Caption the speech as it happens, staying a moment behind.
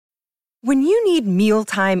When you need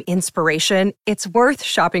mealtime inspiration, it's worth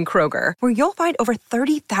shopping Kroger, where you'll find over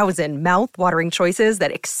 30,000 mouth-watering choices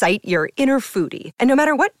that excite your inner foodie. And no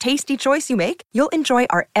matter what tasty choice you make, you'll enjoy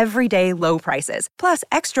our everyday low prices, plus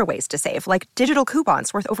extra ways to save, like digital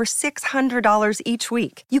coupons worth over $600 each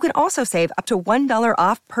week. You can also save up to $1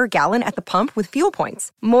 off per gallon at the pump with fuel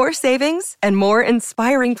points. More savings and more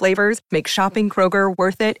inspiring flavors make shopping Kroger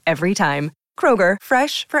worth it every time. Kroger,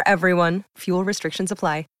 fresh for everyone. Fuel restrictions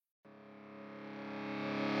apply.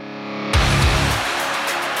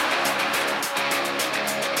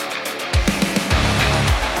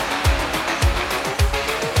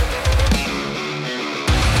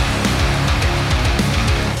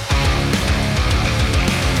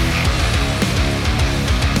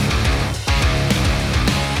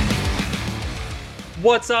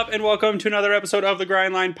 What's up, and welcome to another episode of the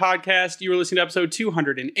Grindline Podcast. You are listening to episode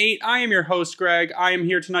 208. I am your host, Greg. I am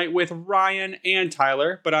here tonight with Ryan and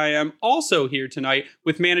Tyler, but I am also here tonight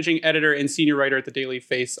with managing editor and senior writer at the Daily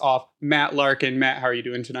Faceoff, Matt Larkin. Matt, how are you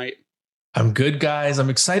doing tonight? I'm good, guys. I'm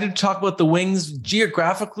excited to talk about the Wings.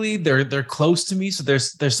 Geographically, they're close to me, so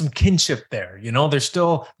there's some kinship there. You know,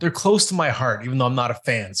 they're close to my heart, even though I'm not a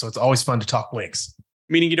fan. So it's always fun to talk Wings.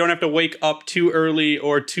 Meaning you don't have to wake up too early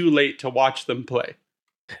or too late to watch them play.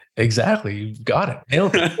 Exactly. You've got it.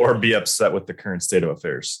 Nailed it. Or be upset with the current state of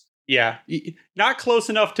affairs. Yeah. Not close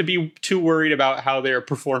enough to be too worried about how they're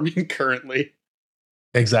performing currently.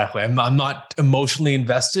 Exactly. I'm not emotionally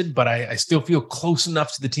invested, but I still feel close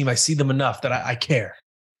enough to the team. I see them enough that I care.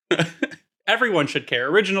 Everyone should care.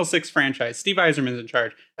 Original Six franchise. Steve Yzerman's in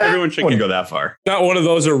charge. Everyone should care. I wouldn't go that far. Not one of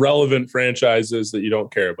those irrelevant franchises that you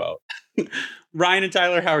don't care about. Ryan and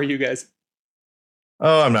Tyler, how are you guys?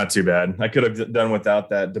 Oh, I'm not too bad. I could have done without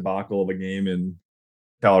that debacle of a game in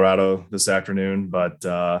Colorado this afternoon. But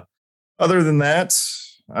other than that,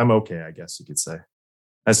 I'm okay, I guess you could say.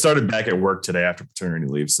 I started back at work today after paternity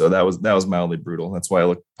leave. So that was mildly brutal. That's why I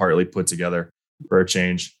look partly put together for a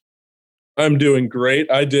change. I'm doing great.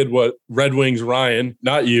 I did what Red Wings Ryan,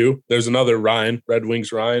 not you, there's another Ryan, Red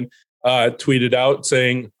Wings Ryan, tweeted out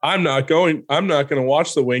saying, I'm not going to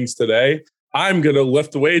watch the Wings today. I'm going to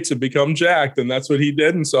lift weights and become jacked. And that's what he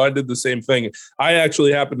did. And so I did the same thing. I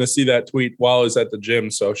actually happened to see that tweet while I was at the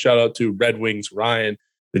gym. So shout out to Red Wings Ryan.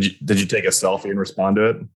 Did you take a selfie and respond to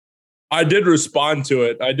it? I did respond to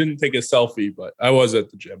it. I didn't take a selfie, but I was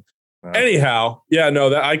at the gym. Anyhow, yeah, no,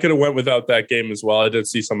 that I could have went without that game as well. I did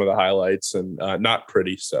see some of the highlights and not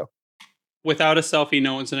pretty. So without a selfie,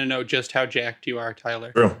 no one's going to know just how jacked you are,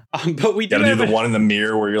 Tyler. True. But we gotta do the one in the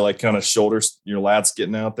mirror where you're like kind of shoulders, your lats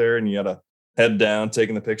getting out there and you got to head down,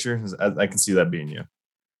 taking the picture. I can see that being you.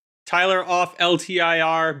 Tyler off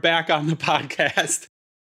LTIR, back on the podcast.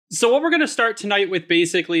 So what we're going to start tonight with,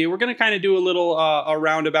 basically, we're going to kind of do a little a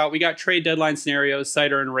roundabout. We got trade deadline scenarios.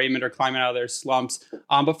 Sider and Raymond are climbing out of their slumps.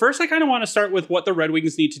 But first, I kind of want to start with what the Red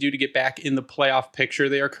Wings need to do to get back in the playoff picture.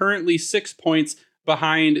 They are currently 6 points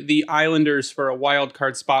behind the Islanders for a wild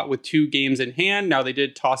card spot with 2 games in hand. Now, they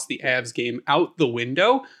did toss the Avs game out the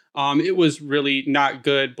window. It was really not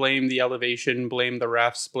good. Blame the elevation, blame the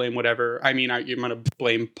refs, blame whatever. I mean, you're going to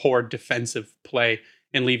blame poor defensive play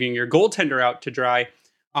and leaving your goaltender out to dry.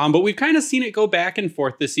 But we've kind of seen it go back and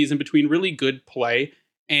forth this season between really good play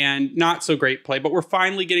and not so great play, but we're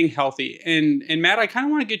finally getting healthy. And Matt, I kind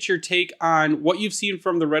of want to get your take on what you've seen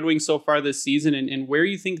from the Red Wings so far this season and where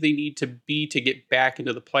you think they need to be to get back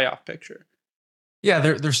into the playoff picture. Yeah,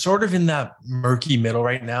 they're sort of in that murky middle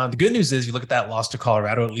right now. The good news is you look at that loss to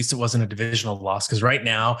Colorado, at least it wasn't a divisional loss, because right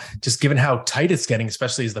now, just given how tight it's getting,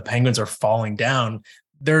 especially as the Penguins are falling down,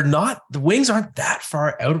 the Wings aren't that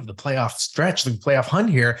far out of the playoff stretch, the playoff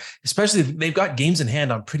hunt here, especially if they've got games in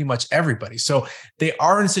hand on pretty much everybody. So they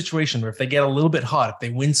are in a situation where if they get a little bit hot, if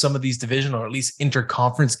they win some of these divisional or at least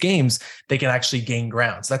interconference games, they can actually gain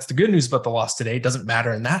ground. So that's the good news about the loss today. It doesn't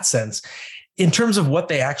matter in that sense. In terms of what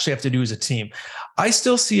they actually have to do as a team, I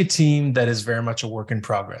still see a team that is very much a work in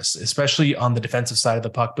progress, especially on the defensive side of the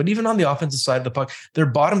puck. But even on the offensive side of the puck, they're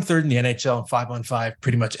bottom third in the NHL in 5-on-5,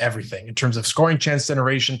 pretty much everything in terms of scoring chance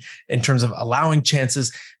generation, in terms of allowing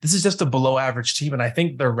chances. This is just a below average team. And I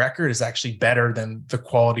think their record is actually better than the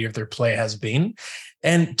quality of their play has been.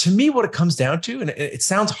 And to me, what it comes down to, and it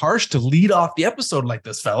sounds harsh to lead off the episode like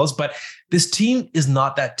this, fellas, but this team is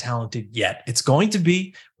not that talented yet. It's going to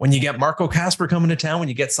be when you get Marco Kasper coming to town, when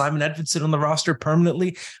you get Simon Edvinsson on the roster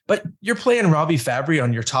permanently, but you're playing Robbie Fabry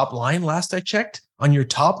on your top line. Last I checked, on your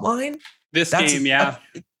top line. It's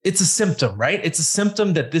a symptom, right? It's a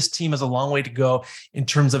symptom that this team has a long way to go in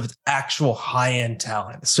terms of its actual high-end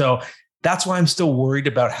talent. So that's why I'm still worried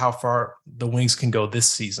about how far the Wings can go this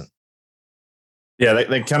season. Yeah,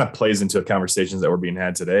 that kind of plays into conversations that were being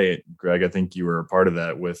had today. Greg, I think you were a part of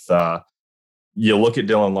that with you look at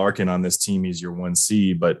Dylan Larkin on this team, he's your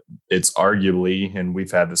 1C, but it's arguably, and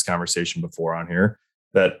we've had this conversation before on here,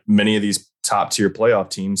 that many of these top tier playoff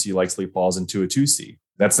teams, he likely falls into a 2C.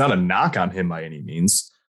 That's not a knock on him by any means,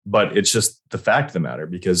 but it's just the fact of the matter,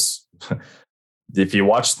 because if you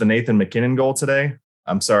watch the Nathan MacKinnon goal today,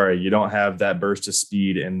 I'm sorry, you don't have that burst of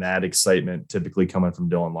speed and that excitement typically coming from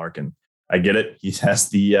Dylan Larkin. I get it. He has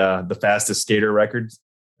the fastest skater record,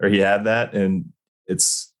 or he had that. And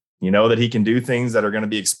it's, that he can do things that are going to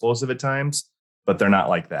be explosive at times, but they're not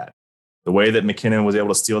like that. The way that MacKinnon was able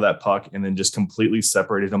to steal that puck and then just completely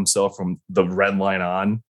separated himself from the red line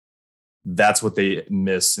on, that's what they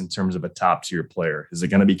miss in terms of a top tier player. Is it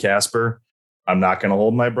going to be Casper? I'm not going to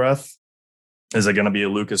hold my breath. Is it going to be a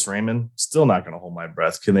Lucas Raymond? Still not going to hold my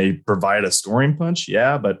breath. Can they provide a scoring punch?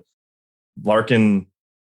 Yeah, but Larkin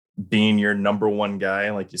being your number one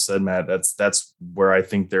guy, like you said, Matt, that's where I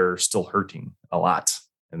think they're still hurting a lot.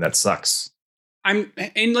 And that sucks. And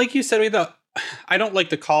like you said, I don't like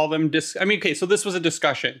to call them okay, so this was a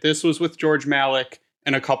discussion. This was with George Malik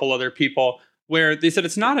and a couple other people where they said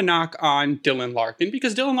it's not a knock on Dylan Larkin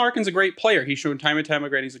because Dylan Larkin's a great player. He's shown time and time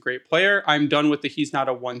again he's a great player. I'm done with the he's not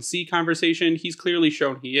a 1C conversation. He's clearly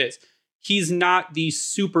shown he is. He's not the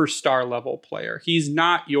superstar level player. He's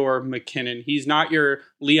not your MacKinnon. He's not your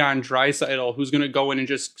Leon Draisaitl who's going to go in and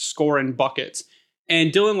just score in buckets.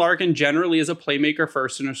 And Dylan Larkin generally is a playmaker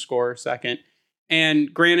first and a scorer second.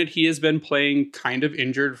 And granted, he has been playing kind of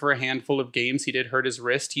injured for a handful of games. He did hurt his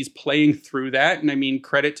wrist. He's playing through that. And I mean,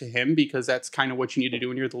 credit to him because that's kind of what you need to do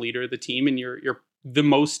when you're the leader of the team and you're the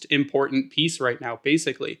most important piece right now,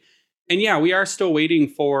 basically. And yeah, we are still waiting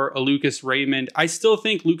for a Lucas Raymond. I still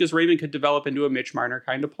think Lucas Raymond could develop into a Mitch Marner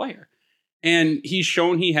kind of player. And he's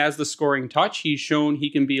shown he has the scoring touch. He's shown he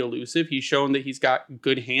can be elusive. He's shown that he's got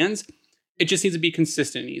good hands. It just needs to be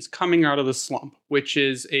consistent. He's coming out of the slump, which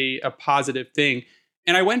is a positive thing.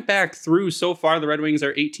 And I went back through so far, the Red Wings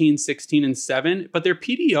are 18, 16, and 7, but their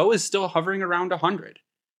PDO is still hovering around 100.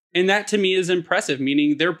 And that to me is impressive,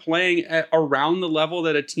 meaning they're playing at around the level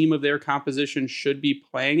that a team of their composition should be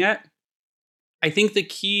playing at. I think the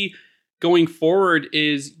key going forward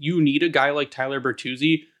is you need a guy like Tyler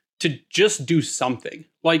Bertuzzi to just do something,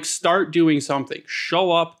 like start doing something,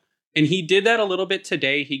 show up. And he did that a little bit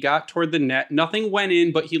today. He got toward the net. Nothing went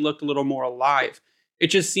in, but he looked a little more alive. It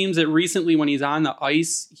just seems that recently when he's on the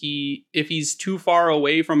ice, if he's too far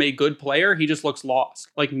away from a good player, he just looks lost,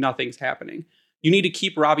 like nothing's happening. You need to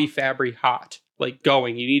keep Robbie Fabry hot, like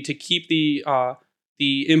going. You need to keep the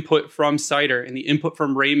input from Seider and the input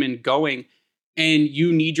from Raymond going. And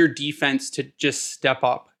you need your defense to just step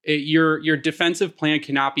up. Your defensive plan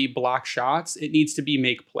cannot be block shots. It needs to be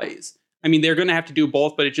make plays. I mean, they're going to have to do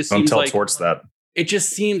both, but it just seems like... Don't tell Torts that. It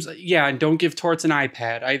just seems... Yeah, and don't give Torts an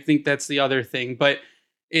iPad. I think that's the other thing. But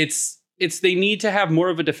it's they need to have more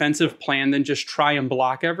of a defensive plan than just try and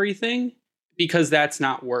block everything because that's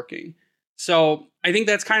not working. So I think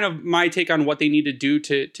that's kind of my take on what they need to do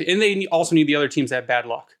to and they also need the other teams to have bad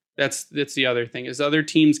luck. That's the other thing is other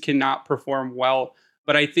teams cannot perform well.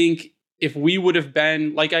 But I think if we would have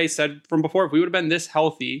been, like I said from before, if we would have been this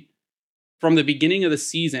healthy from the beginning of the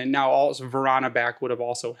season, now also Verana back would have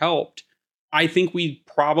also helped. I think we'd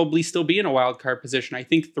probably still be in a wild card position. I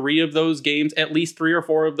think 3 of those games, at least 3 or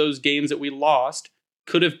 4 of those games that we lost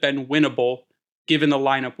could have been winnable given the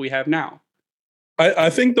lineup we have now. I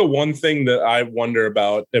think the one thing that I wonder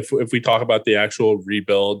about, if we talk about the actual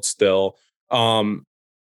rebuild still,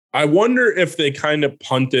 I wonder if they kind of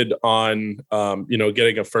punted on,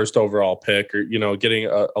 getting a first overall pick or, getting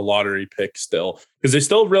a lottery pick still, because they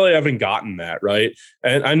still really haven't gotten that. Right.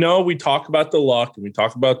 And I know we talk about the luck and we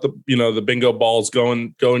talk about the bingo balls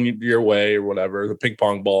going your way or whatever, the ping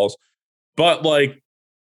pong balls. But like,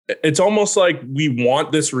 it's almost like we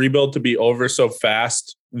want this rebuild to be over so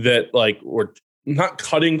fast that like we're not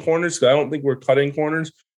cutting corners. 'Cause I don't think we're cutting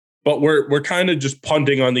corners, but we're kind of just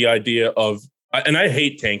punting on the idea of, and I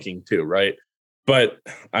hate tanking too, right? But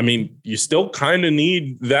I mean, you still kind of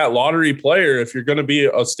need that lottery player if you're going to be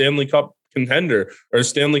a Stanley Cup contender or a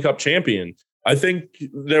Stanley Cup champion. I think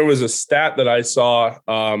there was a stat that I saw,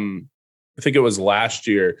 I think it was last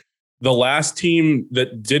year. The last team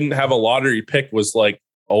that didn't have a lottery pick was like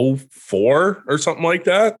 2004 or something like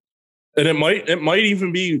that. And it might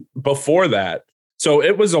even be before that. So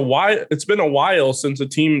it's been a while since a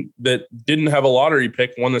team that didn't have a lottery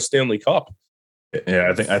pick won the Stanley Cup.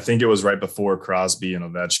 Yeah, I think it was right before Crosby and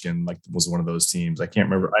Ovechkin was one of those teams. I can't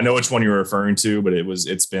remember. I know which one you were referring to, but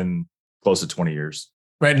it's been close to 20 years.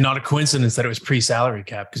 Right. Not a coincidence that it was pre-salary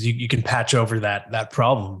cap because you can patch over that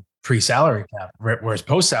problem. pre-salary cap, whereas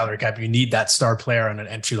post-salary cap, you need that star player on an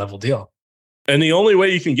entry-level deal. And the only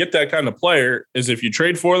way you can get that kind of player is if you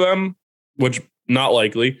trade for them, which not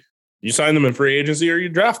likely. You sign them in free agency or you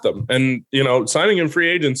draft them. And, signing in free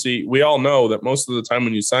agency, we all know that most of the time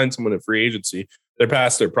when you sign someone in free agency, they're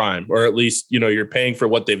past their prime, or at least, you're paying for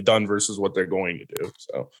what they've done versus what they're going to do.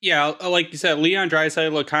 So, yeah, like you said, Leon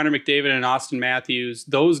Draisaitl, Connor McDavid, and Austin Matthews,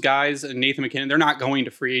 those guys, and Nathan McKinnon, they're not going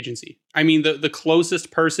to free agency. I mean, the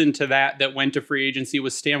closest person to that went to free agency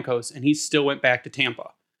was Stamkos, and he still went back to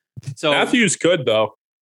Tampa. So Matthews could, though.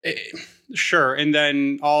 Sure. And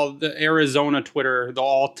then all the Arizona Twitter,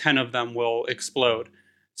 all 10 of them will explode.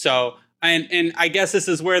 So, and I guess this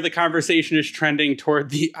is where the conversation is trending toward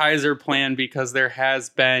the Yzerplan, because there has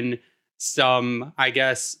been some, I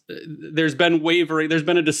guess, there's been wavering. There's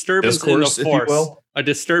been a disturbance in the force, a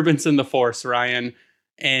disturbance in the force, Ryan.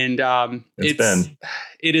 And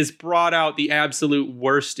it has brought out the absolute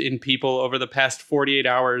worst in people over the past 48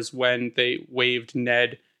 hours when they waived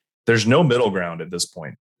Ned. There's no middle ground at this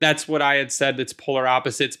point. That's what I had said. That's polar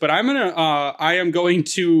opposites. But I am going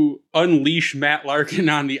to unleash Matt Larkin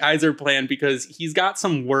on the Yzerplan, because he's got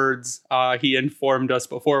some words he informed us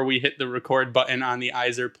before we hit the record button on the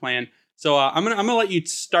Yzerplan. So I'm gonna let you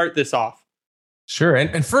start this off. Sure.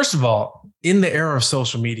 And first of all, in the era of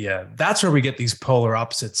social media, that's where we get these polar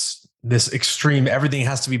opposites. This extreme, everything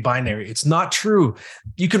has to be binary. It's not true.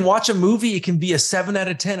 You can watch a movie, it can be a 7 out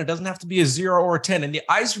of 10. It doesn't have to be a 0 or a 10. And the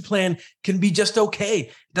Yzerplan can be just okay.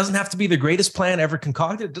 It doesn't have to be the greatest plan ever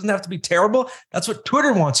concocted. It doesn't have to be terrible. That's what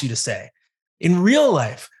Twitter wants you to say. In real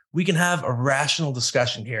life, we can have a rational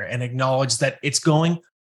discussion here and acknowledge that it's going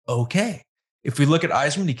okay. If we look at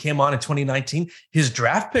Yzerman, he came on in 2019. His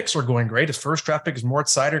draft picks were going great. His first draft pick is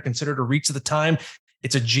Moritz Seider, considered a reach at the time.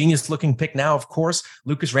 It's a genius-looking pick now, of course.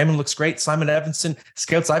 Lucas Raymond looks great. Simon Evanson,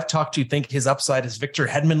 scouts I've talked to think his upside is Victor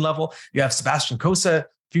Hedman level. You have Sebastian Cossa,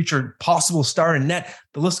 future possible star in net.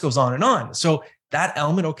 The list goes on and on. So that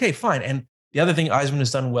element, okay, fine. And the other thing Yzerman has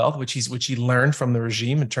done well, which he learned from the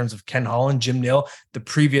regime in terms of Ken Holland, Jim Nill, the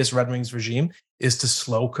previous Red Wings regime, is to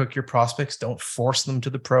slow cook your prospects. Don't force them to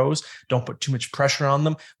the pros. Don't put too much pressure on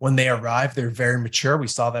them. When they arrive, they're very mature. We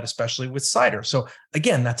saw that especially with Seider. So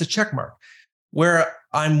again, that's a check mark. Where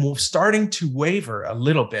I'm starting to waver a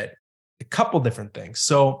little bit, a couple different things.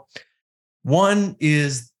 So one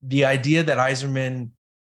is the idea that Yzerman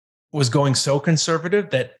was going so conservative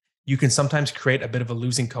that you can sometimes create a bit of a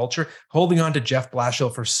losing culture, holding on to Jeff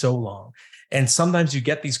Blashill for so long. And sometimes you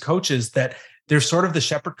get these coaches that they're sort of the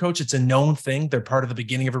shepherd coach. It's a known thing. They're part of the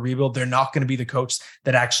beginning of a rebuild. They're not going to be the coach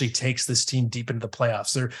that actually takes this team deep into the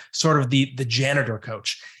playoffs. They're sort of the janitor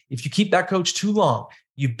coach. If you keep that coach too long,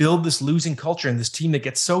 you build this losing culture in this team that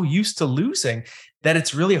gets so used to losing that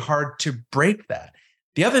it's really hard to break that.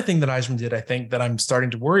 The other thing that Yzerman did, I think, that I'm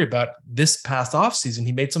starting to worry about this past offseason,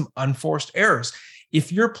 he made some unforced errors.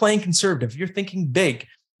 If you're playing conservative, you're thinking big,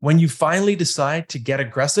 when you finally decide to get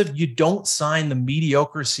aggressive, you don't sign the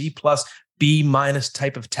mediocre C+, B-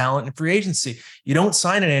 type of talent in free agency. You don't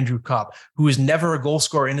sign an Andrew Kopp, who was never a goal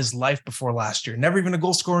scorer in his life before last year, never even a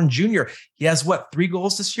goal scorer in junior. He has 3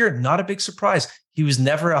 goals this year? Not a big surprise. He was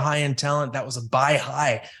never a high-end talent. That was a buy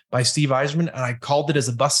high by Steve Yzerman, and I called it as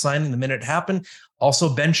a bust signing the minute it happened.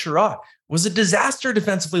 Also, Ben Sherratt was a disaster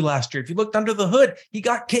defensively last year. If you looked under the hood, he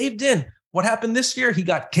got caved in. What happened this year? He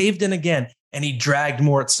got caved in again, and he dragged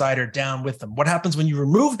Moritz Seider down with him. What happens when you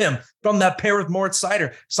remove him from that pair with Moritz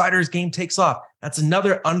Seider? Seider's game takes off. That's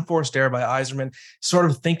another unforced error by Yzerman, sort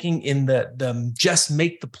of thinking in the just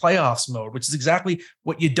make the playoffs mode, which is exactly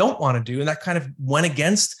what you don't want to do. And that kind of went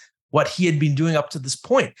against what he had been doing up to this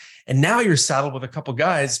point. And now you're saddled with a couple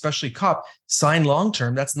guys, especially Kopp, signed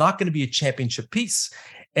long-term. That's not going to be a championship piece.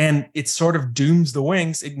 And it sort of dooms the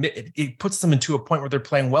Wings. It puts them into a point where they're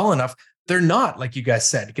playing well enough. They're not, like you guys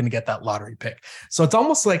said, going to get that lottery pick. So it's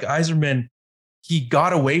almost like Yzerman, he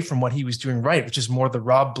got away from what he was doing right, which is more the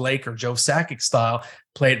Rob Blake or Joe Sakic style,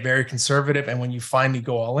 play it very conservative. And when you finally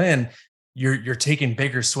go all in, you're taking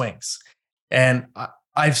bigger swings. And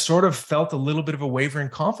I've sort of felt a little bit of a wavering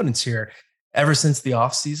confidence here ever since the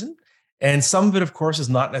offseason. And some of it, of course, is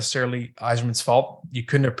not necessarily Yzerman's fault. You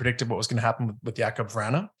couldn't have predicted what was going to happen with Jakub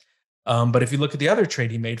Vrana. But if you look at the other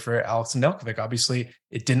trade he made for Alex Nedeljkovic, obviously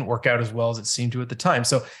it didn't work out as well as it seemed to at the time.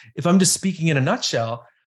 So if I'm just speaking in a nutshell,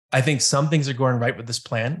 I think some things are going right with this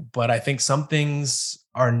plan, but I think some things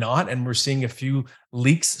are not. And we're seeing a few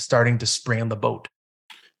leaks starting to spray on the boat.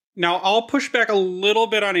 Now, I'll push back a little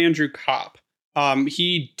bit on Andrew Kopp.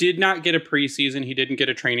 He did not get a preseason. He didn't get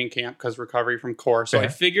a training camp because recovery from core. So I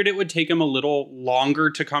figured it would take him a little longer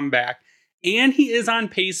to come back. And he is on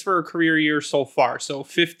pace for a career year so far. So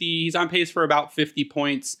he's on pace for about 50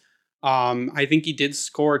 points. I think he did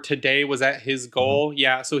score today. Was that his goal?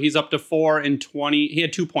 Yeah. So he's up to 4 and 20. He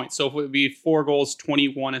had 2 points. So it would be 4 goals,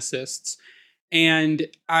 21 assists. And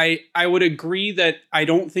I would agree that I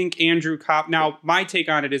don't think Andrew Kopp. Now, my take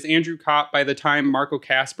on it is Andrew Kopp, by the time Marco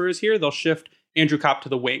Kasper is here, they'll shift Andrew Kopp to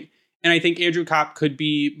the wing. And I think Andrew Kopp could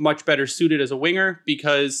be much better suited as a winger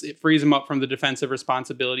because it frees him up from the defensive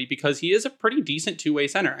responsibility because he is a pretty decent two-way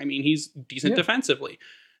center. I mean, he's decent defensively.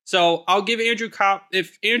 So I'll give Andrew Kopp,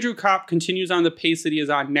 if Andrew Kopp continues on the pace that he is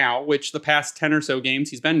on now, which the past 10 or so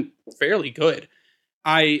games, he's been fairly good.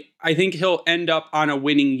 I think he'll end up on a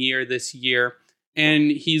winning year this year.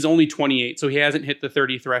 And he's only 28, so he hasn't hit the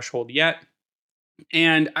 30 threshold yet.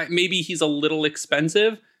 And maybe he's a little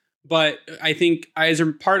expensive, but I think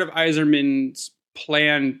part of Yzerman's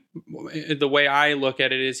plan, the way I look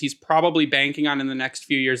at it, is he's probably banking on in the next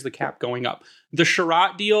few years the cap going up. The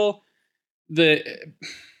Sherratt deal,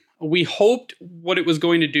 we hoped what it was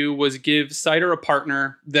going to do was give Seider a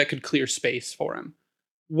partner that could clear space for him.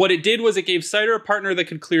 What it did was it gave Seider a partner that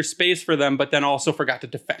could clear space for them, but then also forgot to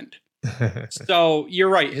defend. So you're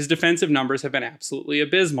right. His defensive numbers have been absolutely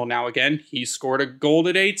abysmal. Now, again, he scored a goal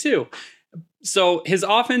today, too. So his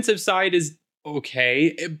offensive side is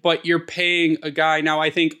okay, but you're paying a guy. Now, I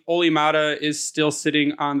think Olimata is still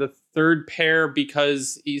sitting on the third pair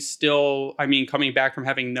because he's still, coming back from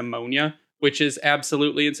having pneumonia, which is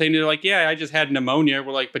absolutely insane. They're like, yeah, I just had pneumonia.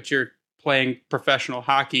 We're like, but you're playing professional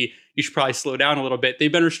hockey. You should probably slow down a little bit.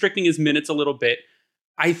 They've been restricting his minutes a little bit.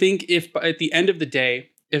 I think if at the end of the day,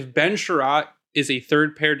 if Ben Sherratt is a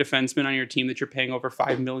third pair defenseman on your team that you're paying over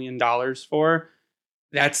 $5 million for,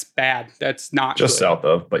 that's bad. That's not just good. South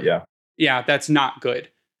of, but yeah. Yeah, that's not good.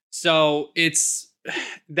 So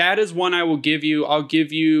that is one I will give you. I'll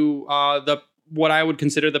give you what I would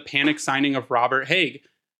consider the panic signing of Robert Haig.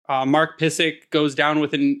 Mark Pysyk goes down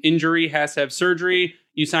with an injury, has to have surgery.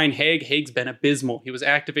 You sign Haig. Haig's been abysmal. He was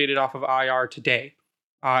activated off of IR today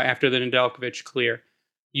after the Nedeljkovic clear.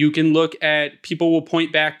 You can look at, people will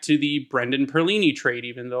point back to the Brendan Perlini trade,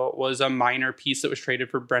 even though it was a minor piece that was traded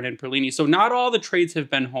for Brendan Perlini. So not all the trades have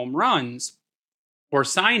been home runs or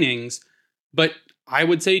signings, but I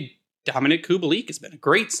would say Dominic Kubalik has been a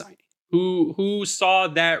great signing. Who saw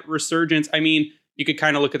that resurgence? I mean, you could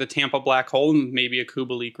kind of look at the Tampa Black Hole and maybe a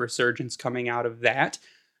Kubalik resurgence coming out of that.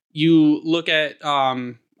 You look at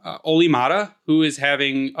Olimata, who is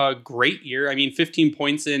having a great year. 15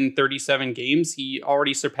 points in 37 games. He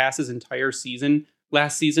already surpassed his entire season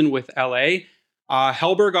last season with LA.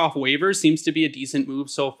 Hellberg off waivers seems to be a decent move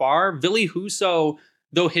so far. Ville Husso,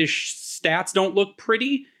 though his stats don't look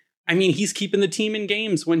pretty, he's keeping the team in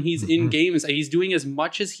games when he's in games. He's doing as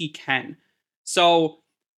much as he can. So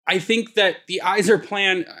I think that the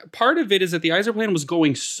Yzerplan, part of it is that the Yzerplan was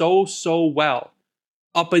going so well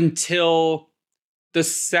up until the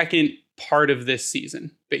second part of this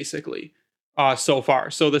season, basically, so far.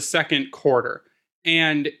 So the second quarter.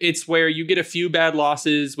 And it's where you get a few bad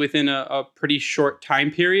losses within a pretty short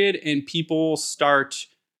time period, and people start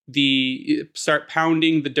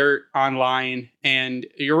pounding the dirt online. And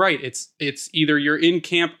you're right. It's either you're in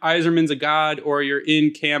camp Yzerman's a god, or you're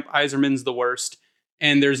in camp Yzerman's the worst.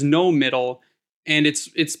 And there's no middle. And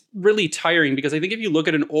it's really tiring because I think if you look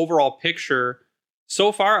at an overall picture,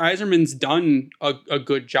 so far, Yzerman's done a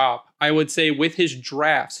good job. I would say with his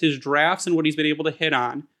drafts and what he's been able to hit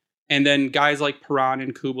on, and then guys like Perron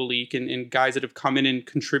and Kubalik and guys that have come in and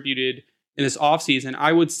contributed in this offseason,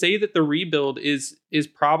 I would say that the rebuild is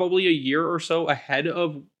probably a year or so ahead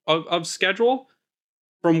of schedule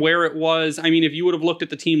from where it was. If you would have looked at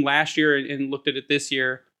the team last year and looked at it this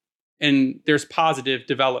year, and there's positive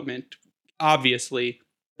development, obviously,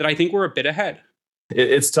 that I think we're a bit ahead.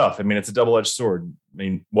 It's tough. It's a double-edged sword.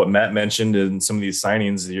 What Matt mentioned in some of these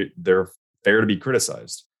signings, they're fair to be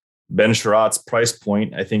criticized. Ben Sherratt's price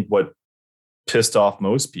point, I think what pissed off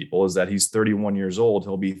most people is that he's 31 years old.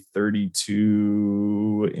 He'll be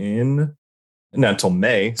 32 not until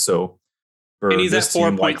May. So and he's at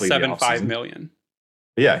 $4.75 million.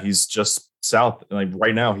 But yeah, he's just south.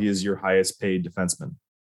 Right now, he is your highest paid defenseman.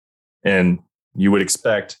 And you would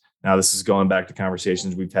expect, now this is going back to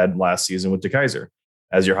conversations we've had last season with DeKaiser.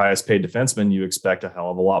 As your highest paid defenseman, you expect a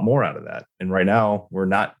hell of a lot more out of that. And right now, we're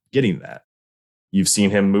not getting that. You've seen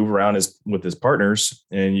him move around with his partners,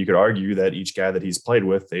 and you could argue that each guy that he's played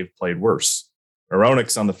with, they've played worse.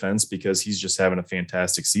 Aronik's on the fence because he's just having a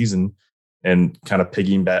fantastic season and kind of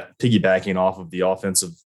piggybacking off of the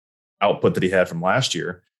offensive output that he had from last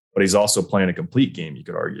year. But he's also playing a complete game, you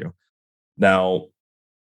could argue. Now,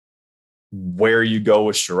 where you go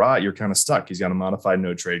with Sherratt, you're kind of stuck. He's got a modified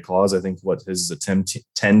no trade clause. I think his is a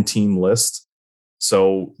 10 team list.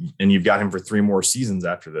 So, and you've got him for 3 more seasons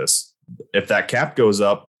after this. if that cap goes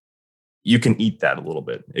up, you can eat that a little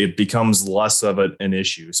bit. It becomes less of an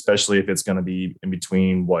issue, especially if it's going to be in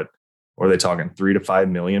between what are they talking, 3 to 5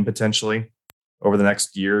 million potentially over the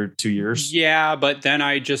next year, 2 years. Yeah, but then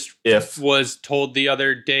I just was told the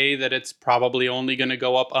other day that it's probably only going to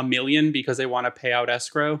go up $1 million because they want to pay out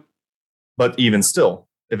escrow. But even still,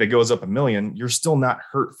 if it goes up $1 million, you're still not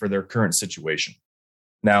hurt for their current situation.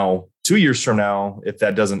 Now, 2 years from now, if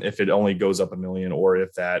it only goes up $1 million, or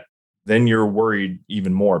if that, then you're worried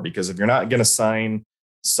even more, because if you're not going to sign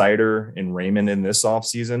Seider and Raymond in this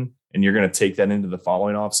offseason, and you're going to take that into the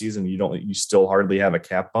following offseason, you still hardly have a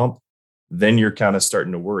cap bump, then you're kind of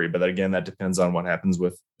starting to worry. But again, that depends on what happens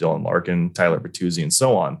with Dylan Larkin, Tyler Bertuzzi, and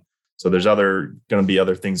so on. So there's going to be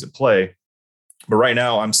other things at play. But right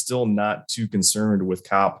now, I'm still not too concerned with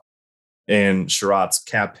Kopp and Sherratt's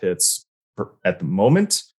cap hits at the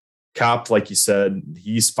moment. Kopp, like you said,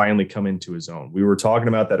 he's finally come into his own. We were talking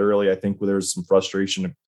about that early. I think there was some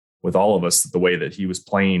frustration with all of us the way that he was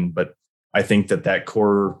playing, but I think that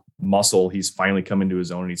core muscle, he's finally come into his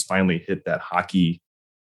own, and he's finally hit that hockey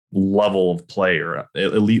level of play, or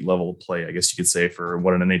elite level of play, I guess you could say, for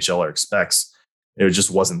what an NHLer expects. It just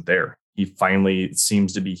wasn't there. He finally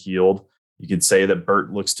seems to be healed. You could say that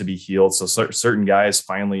Bert looks to be healed. So certain guys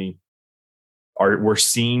finally we're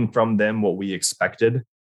seeing from them what we expected.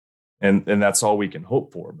 And that's all we can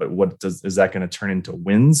hope for. But is that going to turn into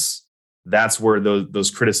wins? That's where those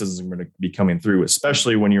criticisms are going to be coming through,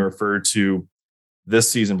 especially when you refer to this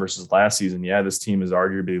season versus last season. Yeah, this team has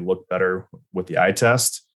arguably looked better with the eye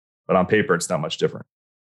test, but on paper, it's not much different.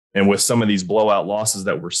 And with some of these blowout losses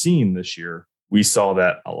that we're seeing this year, we saw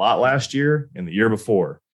that a lot last year and the year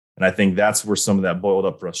before. And I think that's where some of that boiled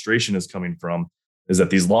up frustration is coming from, is that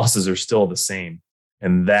these losses are still the same.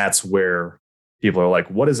 And that's where people are like,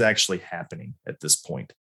 what is actually happening at this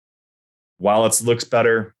point? While it looks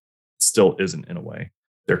better, it still isn't in a way.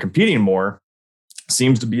 They're competing more.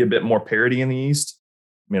 Seems to be a bit more parity in the East.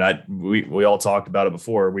 I mean, we all talked about it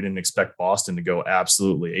before. We didn't expect Boston to go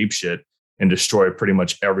absolutely apeshit and destroy pretty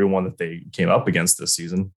much everyone that they came up against this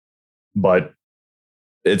season. But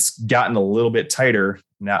it's gotten a little bit tighter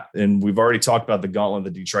now. And we've already talked about the gauntlet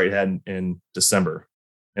that Detroit had in December.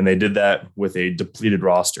 And they did that with a depleted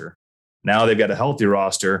roster. Now they've got a healthy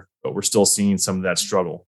roster, but we're still seeing some of that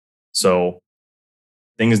struggle. So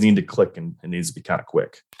things need to click, and it needs to be kind of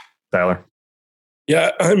quick. Tyler?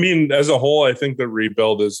 Yeah, I mean, as a whole, I think the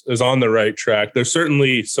rebuild is on the right track. There's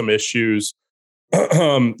certainly some issues.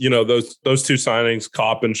 Those two signings,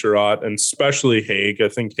 Kopp and Sherratt, and especially Haig. I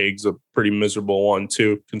think Haig's a pretty miserable one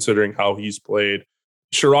too, considering how he's played.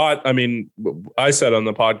 Sherratt, I mean, I said on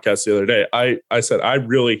the podcast the other day, I said I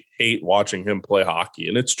really hate watching him play hockey.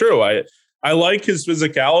 And it's true. I like his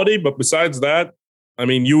physicality, but besides that, I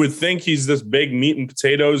mean, you would think he's this big meat and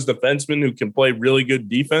potatoes defenseman who can play really good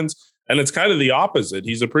defense. And it's kind of the opposite.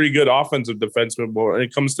 He's a pretty good offensive defenseman, but when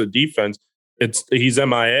it comes to defense, he's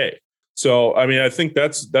MIA. So, I mean, I think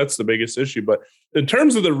that's the biggest issue. But in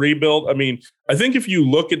terms of the rebuild, I mean, I think if you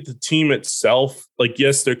look at the team itself, like,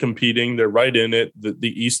 yes, they're competing. They're right in it. The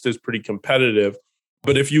East is pretty competitive.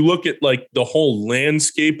 But if you look at like the whole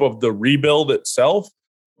landscape of the rebuild itself,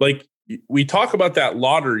 like we talk about that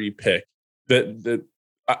lottery pick, that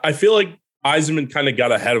I feel like Yzerman kind of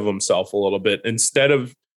got ahead of himself a little bit. Instead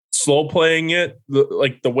of slow playing it,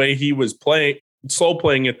 like the way he was slow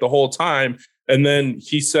playing it the whole time. And then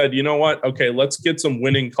he said, you know what? Okay, let's get some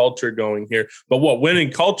winning culture going here. But what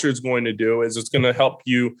winning culture is going to do is it's going to help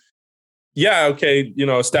you,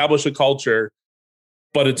 establish a culture,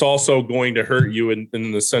 but it's also going to hurt you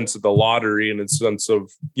in the sense of the lottery and in the sense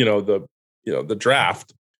of, the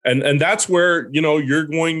draft. And that's where, you're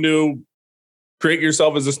going to create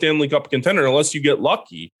yourself as a Stanley Cup contender unless you get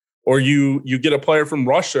lucky or you get a player from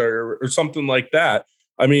Russia or something like that.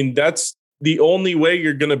 I mean, that's the only way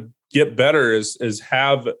you're going to get better is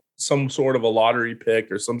have some sort of a lottery pick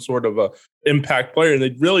or some sort of a impact player. And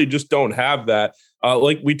they really just don't have that.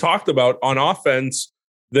 Like we talked about on offense,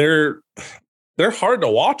 they're hard to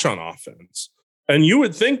watch on offense. And you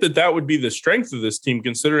would think that would be the strength of this team,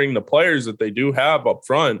 considering the players that they do have up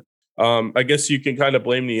front. I guess you can kind of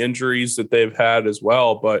blame the injuries that they've had as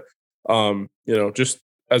well. But, just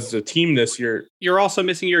as a team this year. You're also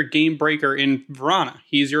missing your game breaker in Vrana.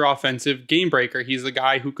 He's your offensive game breaker. He's the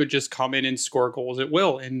guy who could just come in and score goals at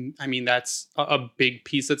will. And I mean, that's a big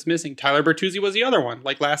piece that's missing. Tyler Bertuzzi was the other one.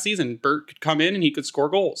 Like last season, Bert could come in and he could score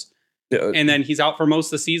goals. Yeah. And then he's out for most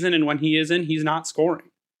of the season. And when he is in, he's not scoring.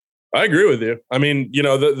 I agree with you. I mean,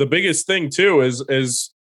 the biggest thing too is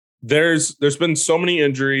there's been so many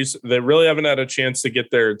injuries. They really haven't had a chance to get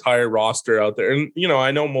their entire roster out there. And,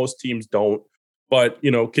 I know most teams don't. But,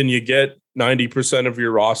 can you get 90% of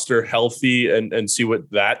your roster healthy and see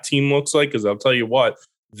what that team looks like? Because I'll tell you what,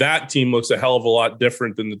 that team looks a hell of a lot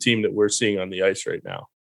different than the team that we're seeing on the ice right now.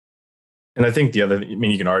 And I think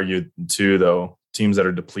you can argue too, though, teams that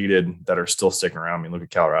are depleted that are still sticking around. Look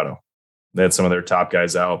at Colorado. They had some of their top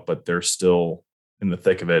guys out, but they're still in the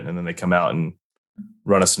thick of it. And then they come out and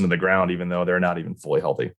run us into the ground, even though they're not even fully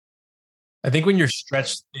healthy. I think when you're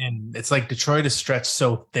stretched thin, it's like Detroit is stretched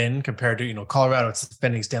so thin compared to, Colorado, it's the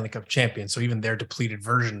defending Stanley Cup champion. So even their depleted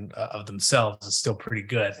version of themselves is still pretty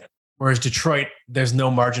good. Whereas Detroit, there's no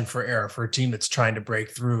margin for error for a team that's trying to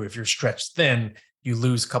break through. If you're stretched thin, you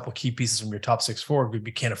lose a couple key pieces from your top six forward group.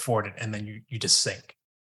 You can't afford it. And then you just sink.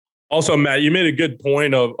 Also, Matt, you made a good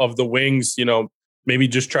point of the Wings, maybe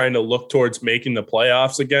just trying to look towards making the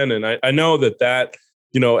playoffs again. And I know that,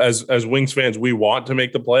 as Wings fans, we want to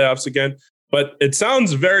make the playoffs again. But it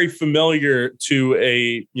sounds very familiar to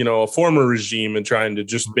a former regime and trying to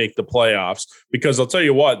just make the playoffs, because I'll tell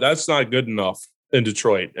you what, that's not good enough in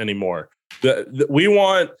Detroit anymore. We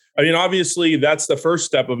want, obviously that's the first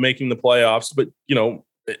step of making the playoffs, but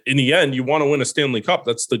in the end, you want to win a Stanley Cup.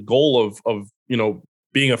 That's the goal of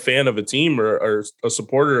being a fan of a team or a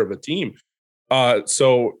supporter of a team.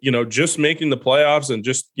 So just making the playoffs and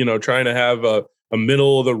just trying to have a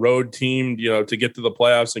middle of the road team, to get to the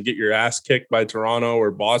playoffs and get your ass kicked by Toronto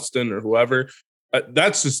or Boston or whoever.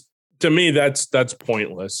 That's just, to me, that's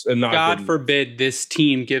pointless. And not God forbid this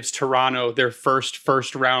team gives Toronto their first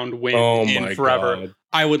round win in forever. God.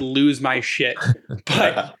 I would lose my shit.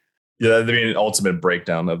 But an ultimate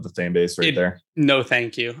breakdown of the fan base there. No,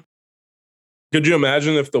 thank you. Could you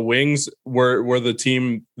imagine if the Wings were the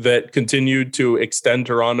team that continued to extend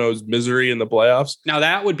Toronto's misery in the playoffs? Now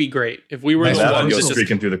that would be great if we were the ones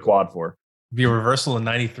streaking through the quad for. Be a reversal in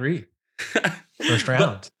 '93, first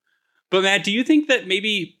round. But Matt, do you think that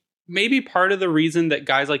maybe part of the reason that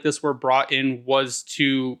guys like this were brought in was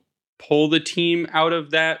to pull the team out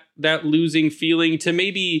of that losing feeling? To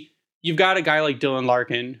maybe you've got a guy like Dylan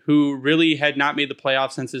Larkin who really hasn't made the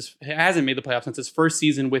playoffs since his first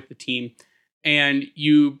season with the team. And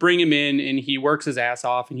you bring him in and he works his ass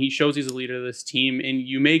off and he shows he's a leader of this team, and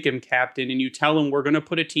you make him captain and you tell him we're going to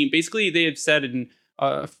put a team. Basically, they have said in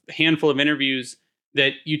a handful of interviews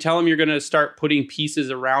that you tell him you're going to start putting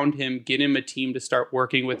pieces around him, get him a team to start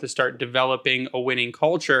working with, to start developing a winning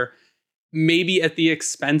culture, maybe at the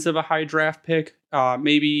expense of a high draft pick.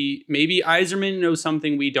 Maybe Yzerman knows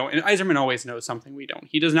something we don't. And Yzerman always knows something we don't.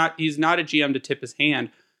 He's not a GM to tip his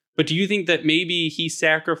hand. But do you think that maybe he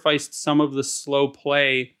sacrificed some of the slow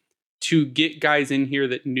play to get guys in here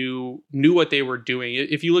that knew what they were doing?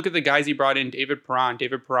 If you look at the guys he brought in, David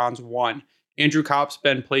Perron's won. Andrew Kopp's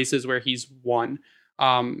been places where he's won.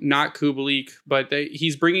 Not Kubalik, but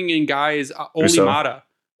he's bringing in guys, Olimata,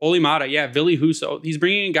 Ville Husso. He's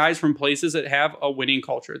bringing in guys from places that have a winning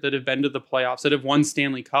culture, that have been to the playoffs, that have won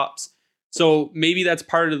Stanley Cups. So maybe that's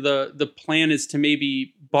part of the plan, is to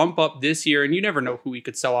maybe bump up this year, and you never know who we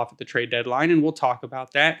could sell off at the trade deadline, and we'll talk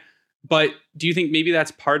about that. But do you think maybe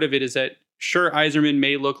that's part of it, is that sure, Yzerman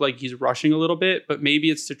may look like he's rushing a little bit, but maybe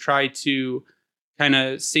it's to try to kind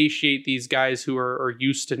of satiate these guys who are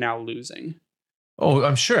used to now losing? Oh,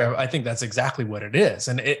 I'm sure. I think that's exactly what it is.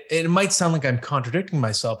 And it might sound like I'm contradicting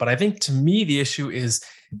myself, but I think to me, the issue is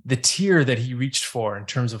the tier that he reached for in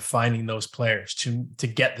terms of finding those players to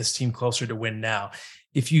get this team closer to win now.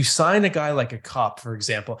 If you sign a guy like a Kopp, for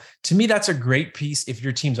example, to me, that's a great piece. If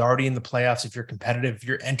your team's already in the playoffs, if you're competitive, if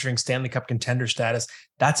you're entering Stanley Cup contender status,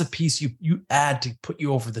 that's a piece you add to put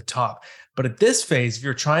you over the top. But at this phase, if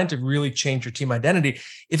you're trying to really change your team identity,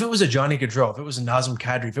 if it was a Johnny Gaudreau, if it was a Nazem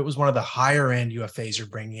Kadri, if it was one of the higher end UFAs you're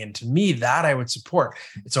bringing in, to me, that I would support.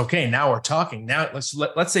 It's okay. Now we're talking. Now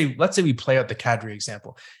let's say we play out the Kadri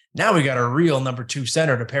example. Now we got a real number 2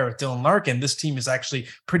 center to pair with Dylan Larkin. This team is actually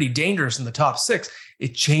pretty dangerous in the top 6.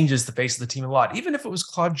 It changes the face of the team a lot, even if it was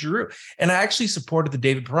Claude Giroux. And I actually supported the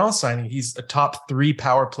David Perron signing. He's a top 3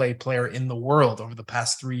 power play player in the world over the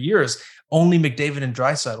past 3 years. Only McDavid and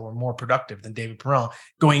Draisaitl were more productive than David Perron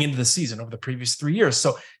going into the season over the previous 3 years.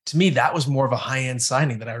 So to me, that was more of a high-end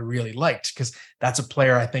signing that I really liked, because that's a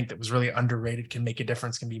player I think that was really underrated, can make a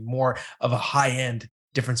difference, can be more of a high-end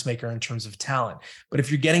difference maker in terms of talent. But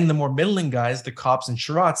if you're getting the more middling guys, the Kopps and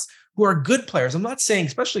Sherratts, who are good players, I'm not saying,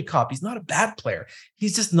 especially Kopp, he's not a bad player.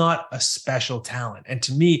 He's just not a special talent. And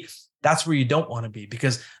to me, that's where you don't want to be,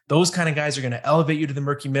 because those kind of guys are going to elevate you to the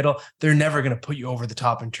murky middle. They're never going to put you over the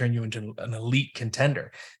top and turn you into an elite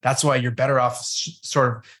contender. That's why you're better off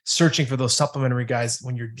sort of searching for those supplementary guys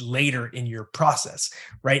when you're later in your process.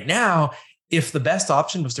 Right now, If the best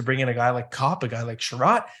option was to bring in a guy like Kopp, a guy like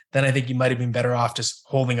Sherratt, then I think you might have been better off just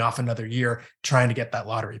holding off another year, trying to get that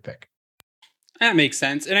lottery pick. That makes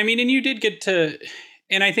sense. And I mean, and you did get to,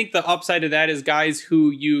 and I think the upside of that is guys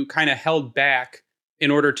who you kind of held back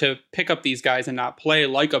in order to pick up these guys and not play,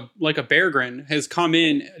 like a Berggren has come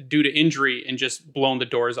in due to injury and just blown the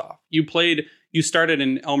doors off. You started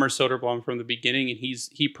in Elmer Soderblom from the beginning, and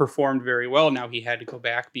he performed very well. Now he had to go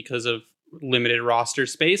back because of limited roster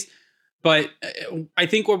space. But I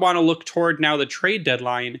think we want to look toward now the trade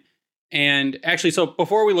deadline. And actually, so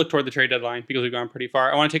before we look toward the trade deadline, because we've gone pretty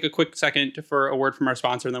far, I want to take a quick second for a word from our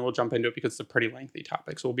sponsor, and then we'll jump into it because it's a pretty lengthy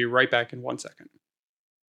topic. So we'll be right back in 1 second.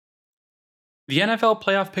 The NFL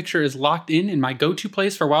playoff picture is locked in, and my go-to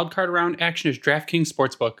place for wildcard round action is DraftKings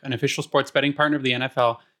Sportsbook, an official sports betting partner of the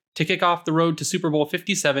NFL. To kick off the road to Super Bowl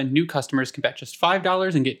 57, new customers can bet just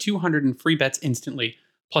 $5 and get $200 in free bets instantly.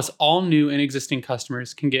 Plus, all new and existing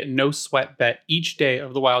customers can get no sweat bet each day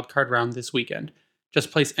of the wildcard round this weekend.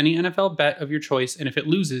 Just place any NFL bet of your choice, and if it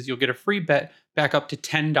loses, you'll get a free bet back up to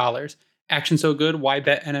 $10. Action so good, why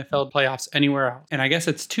bet NFL playoffs anywhere else? And I guess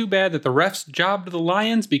it's too bad that the refs jobbed the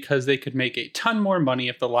Lions, because they could make a ton more money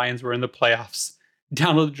if the Lions were in the playoffs.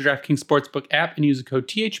 Download the DraftKings Sportsbook app and use the code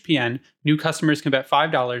THPN. New customers can bet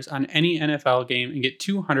 $5 on any NFL game and get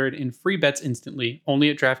 $200 in free bets instantly, only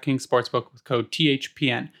at DraftKings Sportsbook with code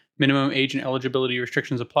THPN. Minimum age and eligibility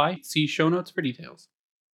restrictions apply. See show notes for details.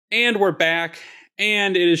 And we're back,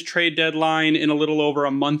 and it is trade deadline in a little over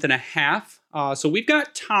a month and a half. So we've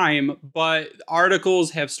got time, but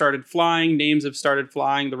articles have started flying. Names have started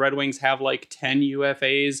flying. The Red Wings have like 10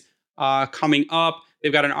 UFAs coming up.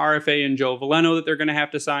 They've got an RFA in Joe Veleno that they're going to have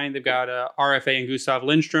to sign. They've got a RFA in Gustav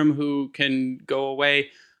Lindstrom who can go away.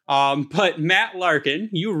 But Matt Larkin,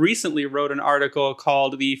 you recently wrote an article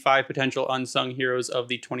called The 5 Potential Unsung Heroes of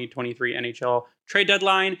the 2023 NHL Trade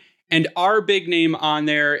Deadline. And our big name on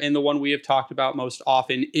there, and the one we have talked about most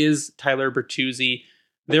often, is Tyler Bertuzzi.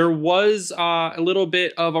 There was a little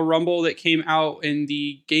bit of a rumble that came out in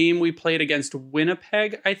the game we played against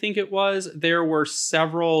Winnipeg, I think it was. There were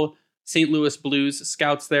several St. Louis Blues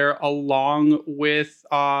scouts there along with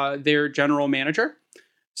their general manager.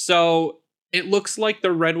 So it looks like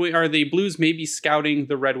the Blues may be scouting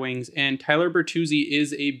the Red Wings, and Tyler Bertuzzi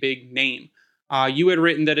is a big name. You had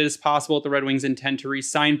written that it is possible that the Red Wings intend to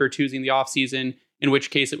re-sign Bertuzzi in the offseason, in which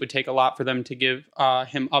case it would take a lot for them to give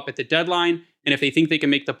him up at the deadline. And if they think they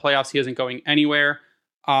can make the playoffs, he isn't going anywhere.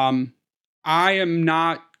 I am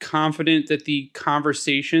not confident that the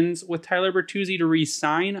conversations with Tyler Bertuzzi to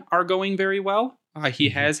re-sign are going very well. He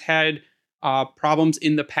has had problems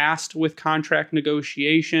in the past with contract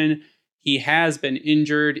negotiation. He has been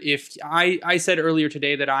injured. If I said earlier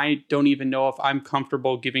today that I don't even know if I'm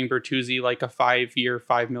comfortable giving Bertuzzi like a 5-year,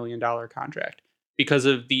 $5 million contract because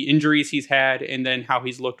of the injuries he's had and then how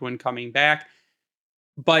he's looked when coming back.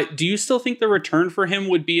 But do you still think the return for him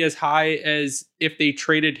would be as high as if they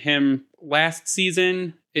traded him last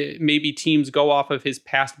season? Maybe teams go off of his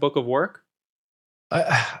past book of work?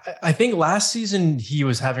 I think last season he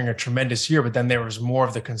was having a tremendous year, but then there was more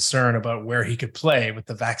of the concern about where he could play with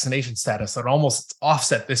the vaccination status that almost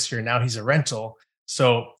offset this year. Now he's a rental.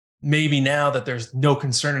 So maybe now that there's no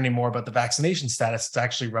concern anymore about the vaccination status, it's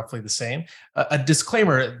actually roughly the same. A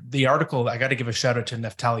disclaimer, the article, I got to give a shout out to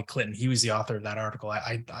Neftali Clinton. He was the author of that article.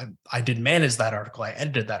 I did manage that article. I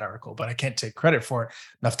edited that article, but I can't take credit for it.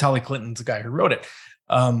 Neftali Clinton's the guy who wrote it.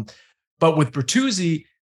 But with Bertuzzi,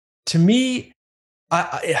 to me,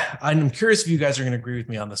 I'm curious if you guys are going to agree with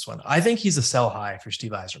me on this one. I think he's a sell high for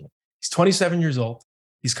Steve Yzerman. He's 27 years old.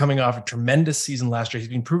 He's coming off a tremendous season last year. He's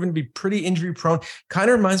been proven to be pretty injury prone. Kind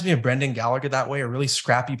of reminds me of Brendan Gallagher that way, a really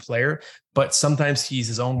scrappy player, but sometimes he's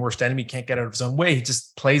his own worst enemy, can't get out of his own way. He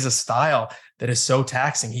just plays a style that is so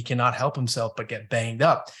taxing. He cannot help himself but get banged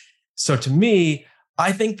up. So to me,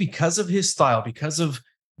 I think because of his style, because of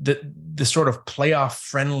the sort of playoff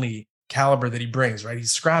friendly caliber that he brings, right?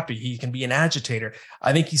 He's scrappy. He can be an agitator.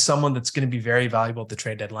 I think he's someone that's going to be very valuable at the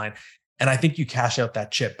trade deadline. And I think you cash out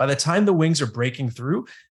that chip. By the time the Wings are breaking through,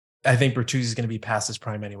 I think Bertuzzi is going to be past his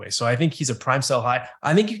prime anyway. So I think he's a prime sell high.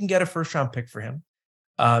 I think you can get a first round pick for him.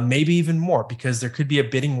 Maybe even more, because there could be a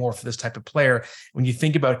bidding war for this type of player. When you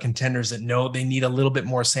think about contenders that know they need a little bit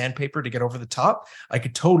more sandpaper to get over the top, I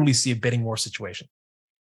could totally see a bidding war situation.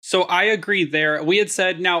 So I agree there. We had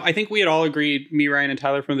said, now I think we had all agreed, me, Ryan, and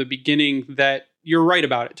Tyler from the beginning, that you're right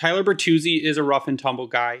about it. Tyler Bertuzzi is a rough and tumble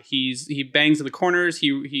guy. He bangs in the corners.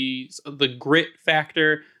 He's the grit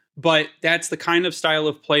factor, but that's the kind of style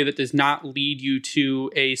of play that does not lead you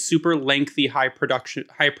to a super lengthy, high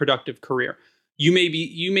productive career.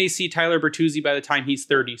 you may see Tyler Bertuzzi by the time he's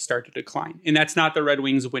 30 start to decline. And that's not the Red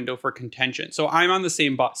Wings window for contention. So I'm on the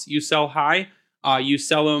same bus. You sell high, you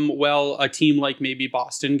sell him well, a team like maybe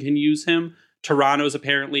Boston can use him. Toronto's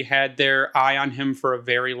apparently had their eye on him for a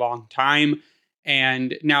very long time.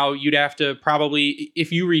 And now you'd have to probably,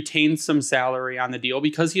 if you retain some salary on the deal,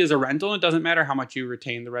 because he is a rental, it doesn't matter how much you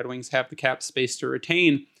retain. The Red Wings have the cap space to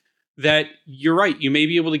retain. That you're right. You may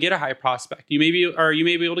be able to get a high prospect. You may be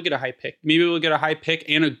able to get a high pick. You may be able to get a high pick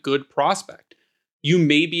and a good prospect. You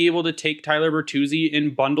may be able to take Tyler Bertuzzi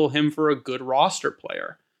and bundle him for a good roster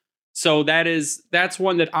player. So that's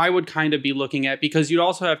one that I would kind of be looking at, because you'd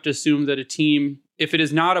also have to assume that a team, if it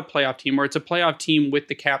is not a playoff team, or it's a playoff team with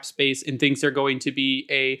the cap space and thinks they're going to be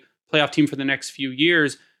a playoff team for the next few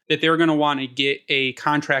years, that they're going to want to get a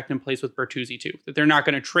contract in place with Bertuzzi too. That they're not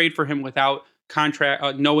going to trade for him without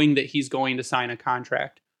contract, knowing that he's going to sign a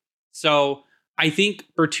contract. So I think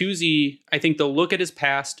Bertuzzi, they'll look at his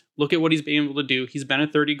past, look at what he's been able to do. He's been a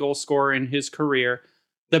 30-goal scorer in his career.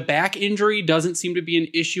 The back injury doesn't seem to be an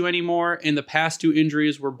issue anymore, and the past 2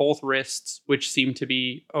 injuries were both wrists, which seem to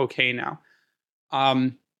be okay now.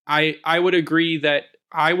 I would agree that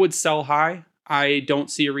I would sell high. I don't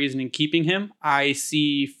see a reason in keeping him. I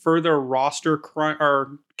see further roster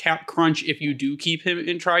or cap crunch if you do keep him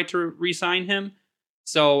and try to re-sign him.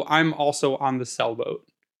 So I'm also on the sell boat.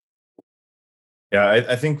 Yeah,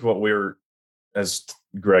 I think what as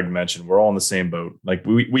Greg mentioned, we're all in the same boat. Like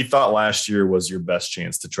we thought last year was your best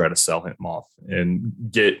chance to try to sell him off and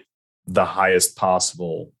get the highest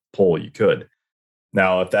possible pull you could.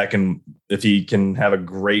 Now, if he can have a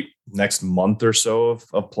great next month or so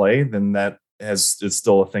of play, then it's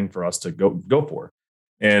still a thing for us to go for.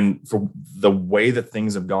 And for the way that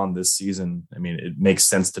things have gone this season, I mean, it makes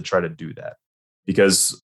sense to try to do that,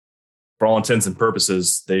 because for all intents and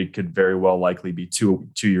purposes, they could very well likely be two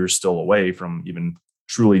years still away from even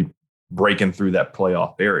truly breaking through that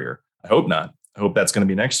playoff barrier. I hope not. I hope that's going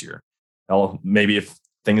to be next year. Hell, maybe if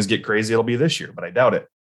things get crazy, it'll be this year, but I doubt it.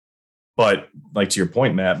 But like to your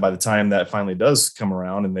point, Matt, by the time that finally does come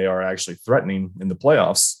around and they are actually threatening in the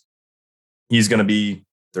playoffs, he's going to be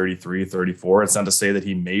 33, 34. It's not to say that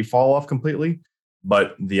he may fall off completely,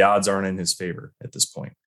 but the odds aren't in his favor at this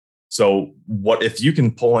point. So what if you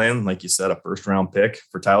can pull in, like you said, a first round pick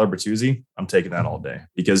for Tyler Bertuzzi? I'm taking that all day,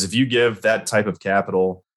 because if you give that type of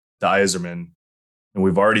capital to Yzerman, and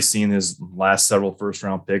we've already seen his last several first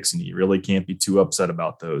round picks, and you really can't be too upset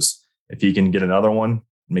about those. If he can get another one,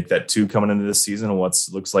 make that 2 coming into this season, and what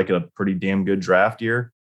looks like a pretty damn good draft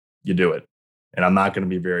year, you do it. And I'm not going to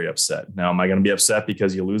be very upset. Now, am I going to be upset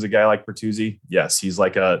because you lose a guy like Bertuzzi? Yes, he's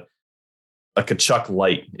like a Kachuk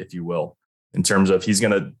light, if you will, in terms of he's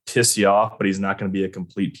going to piss you off, but he's not going to be a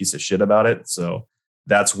complete piece of shit about it. So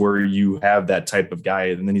that's where you have that type of guy,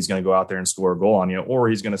 and then he's going to go out there and score a goal on you, or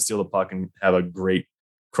he's going to steal the puck and have a great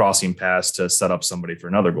crossing pass to set up somebody for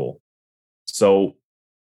another goal. So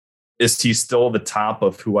is he still the top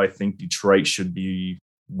of who I think Detroit should be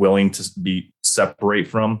willing to be separate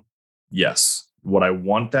from? Yes. Would I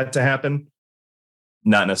want that to happen?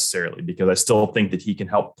 Not necessarily, because I still think that he can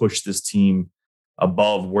help push this team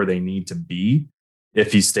above where they need to be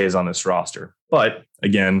if he stays on this roster. But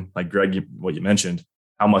again, like Greg, what you mentioned,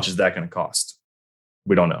 how much is that going to cost?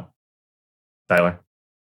 We don't know. Tyler?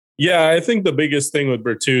 Yeah, I think the biggest thing with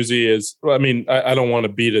Bertuzzi is, I mean, I don't want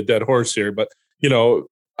to beat a dead horse here, but, you know,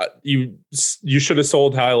 you should have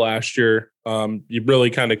sold high last year. You really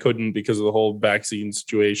kind of couldn't because of the whole vaccine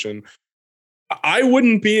situation. I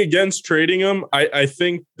wouldn't be against trading him. I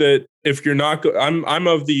think that if you're not, I'm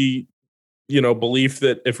of the, belief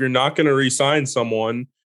that if you're not going to re-sign someone,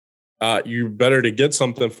 you better to get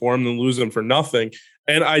something for him than lose him for nothing.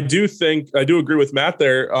 And I do agree with Matt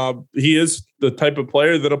there. He is the type of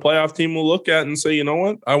player that a playoff team will look at and say, you know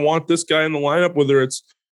what, I want this guy in the lineup, whether it's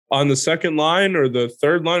on the second line or the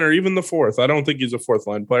third line or even the fourth. I don't think he's a fourth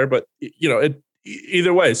line player, but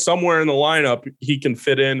either way, somewhere in the lineup, he can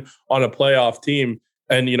fit in on a playoff team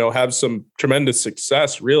and, have some tremendous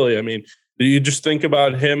success, really. I mean, you just think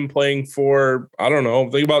about him playing for, I don't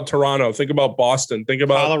know, think about Toronto, think about Boston, think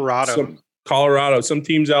about Colorado, some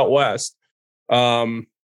teams out west.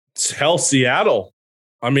 Seattle.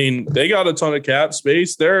 I mean, they got a ton of cap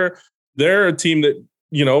space. They're a team that,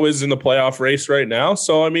 is in the playoff race right now.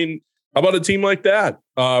 So, I mean, how about a team like that?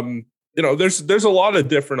 There's a lot of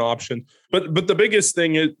different options, but the biggest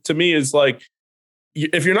thing to me is like,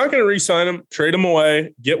 if you're not going to re-sign him, trade him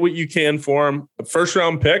away, get what you can for him. A first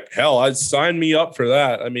round pick, hell, I'd sign me up for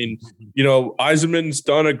that. I mean, Yzerman's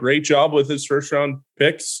done a great job with his first round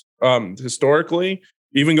picks historically,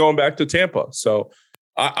 even going back to Tampa. So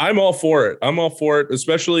I'm all for it. I'm all for it,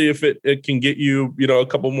 especially if it can get you, a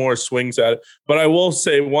couple more swings at it. But I will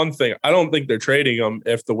say one thing. I don't think they're trading him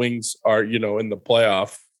if the Wings are, in the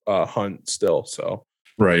playoff hunt still. So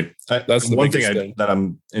right. That's the one biggest thing that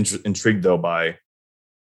I'm intrigued though by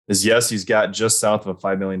is, yes, he's got just south of a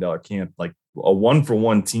 $5 million camp. Like a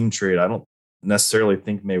 1-for-1 team trade, I don't necessarily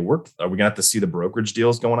think may work. Are we gonna have to see the brokerage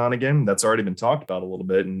deals going on again? That's already been talked about a little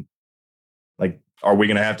bit. And like, are we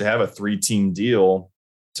gonna have to have a 3-team deal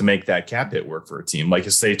to make that cap hit work for a team? Like,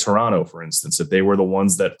 say Toronto, for instance, if they were the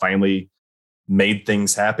ones that finally made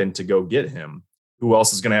things happen to go get him, who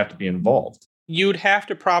else is going to have to be involved? You'd have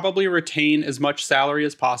to probably retain as much salary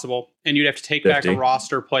as possible, and you'd have to take 50. Back a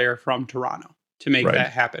roster player from Toronto to make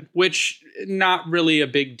that happen, which not really a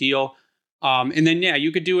big deal. And then,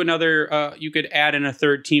 you could do another, you could add in a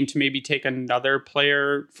third team to maybe take another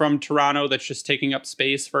player from Toronto that's just taking up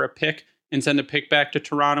space for a pick and send a pick back to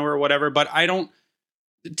Toronto or whatever. But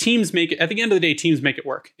teams make it, at the end of the day, teams make it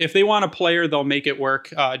work. If they want a player, they'll make it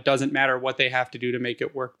work. It doesn't matter what they have to do to make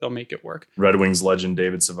it work. They'll make it work. Red Wings legend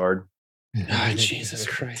David Savard. Oh, Jesus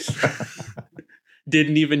Christ.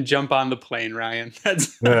 Didn't even jump on the plane, Ryan.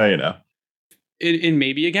 That's And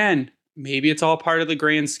maybe it's all part of the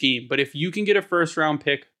grand scheme. But if you can get a first round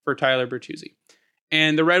pick for Tyler Bertuzzi,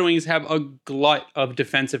 and the Red Wings have a glut of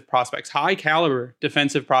defensive prospects, high caliber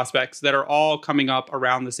defensive prospects that are all coming up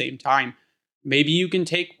around the same time, maybe you can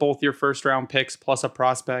take both your first round picks plus a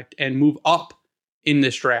prospect and move up in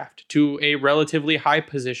this draft to a relatively high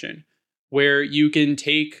position where you can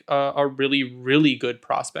take a really, really good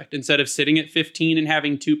prospect. Instead of sitting at 15 and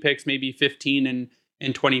having 2 picks, maybe 15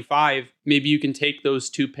 and 25, maybe you can take those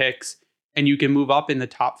 2 picks and you can move up in the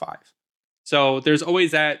top 5. So there's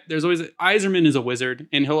always Yzerman is a wizard,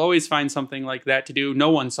 and he'll always find something like that to do. No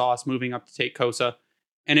one saw us moving up to take Kosa,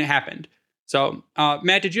 and it happened. So,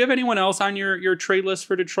 Matt, did you have anyone else on your trade list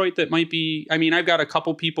for Detroit that might be? I mean, I've got a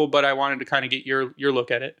couple people, but I wanted to kind of get your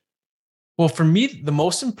look at it. Well, for me, the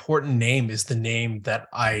most important name is the name that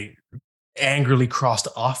I angrily crossed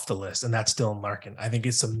off the list, and that's Dylan Larkin. I think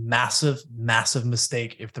it's a massive, massive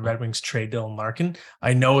mistake if the Red Wings trade Dylan Larkin.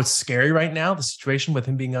 I know it's scary right now, the situation with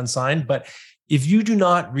him being unsigned, but if you do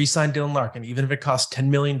not re-sign Dylan Larkin, even if it costs $10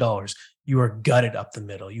 million, you are gutted up the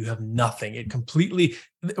middle. You have nothing. It completely,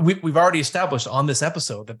 we've already established on this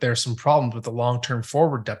episode that there's some problems with the long-term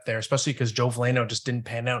forward depth there, especially because Joe Veleno just didn't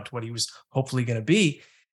pan out to what he was hopefully going to be.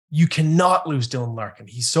 You cannot lose Dylan Larkin.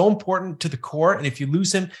 He's so important to the core. And if you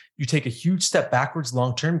lose him, you take a huge step backwards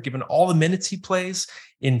long-term, given all the minutes he plays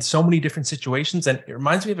in so many different situations. And it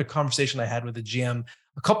reminds me of a conversation I had with a GM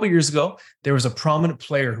a couple of years ago. There was a prominent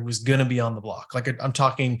player who was going to be on the block. Like, I'm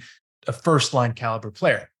talking a first-line caliber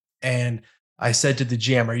player. And I said to the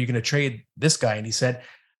GM, are you going to trade this guy? And he said,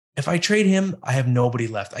 if I trade him, I have nobody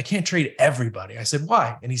left. I can't trade everybody. I said,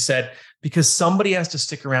 why? And he said, because somebody has to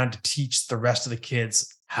stick around to teach the rest of the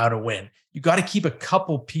kids how to win. You got to keep a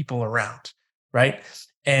couple people around, right?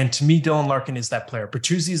 And to me, Dylan Larkin is that player.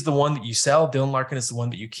 Bertuzzi is the one that you sell. Dylan Larkin is the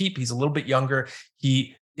one that you keep. He's a little bit younger.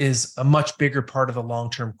 He is a much bigger part of the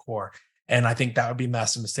long-term core. And I think that would be a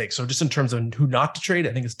massive mistake. So just in terms of who not to trade,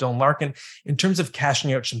 I think it's Dylan Larkin. In terms of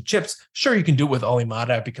cashing out some chips, sure, you can do it with Olli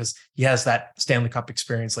Mata because he has that Stanley Cup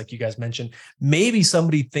experience, like you guys mentioned. Maybe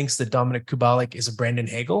somebody thinks that Dominik Kubalik is a Brandon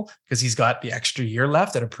Hagel because he's got the extra year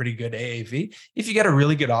left at a pretty good AAV. If you get a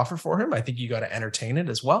really good offer for him, I think you got to entertain it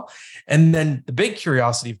as well. And then the big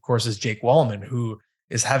curiosity, of course, is Jake Wallman, who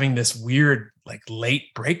is having this weird, like,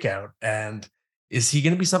 late breakout. And is he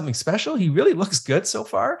going to be something special? He really looks good so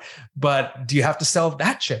far, but do you have to sell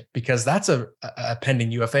that chip? Because that's a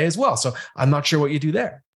pending UFA as well. So I'm not sure what you do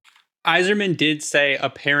there. Yzerman did say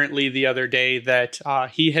apparently the other day that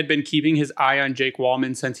he had been keeping his eye on Jake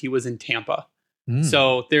Wallman since he was in Tampa.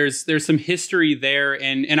 So there's some history there.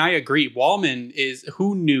 And I agree. Wallman is,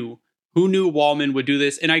 who knew Wallman would do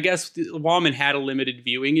this? And I guess Wallman had a limited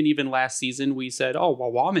viewing. And even last season we said, oh,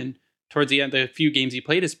 well, Wallman, towards the end, the few games he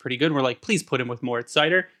played is pretty good. We're like, please put him with Moritz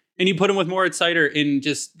Seider. And you put him with Moritz Seider, and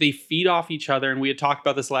just they feed off each other. And we had talked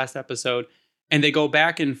about this last episode, and they go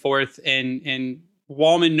back and forth. And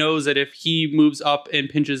Wallman knows that if he moves up and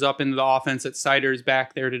pinches up into the offense, that Seider's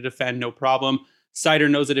back there to defend, no problem.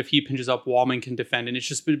 Seider knows that if he pinches up, Wallman can defend. And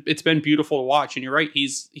it's been beautiful to watch. And you're right,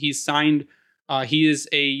 he's signed. He is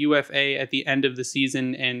a UFA at the end of the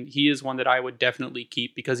season, and he is one that I would definitely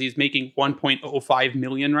keep because he's making $1.05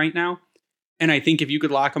 million right now. And I think if you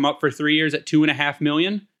could lock him up for 3 years at $2.5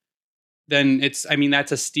 million, then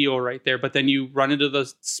that's a steal right there. But then you run into the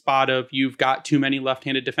spot of you've got too many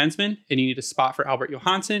left-handed defensemen, and you need a spot for Albert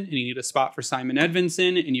Johansson, and you need a spot for Simon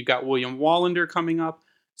Edvinsson, and you've got William Wallander coming up.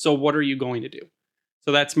 So what are you going to do?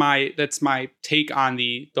 So that's my take on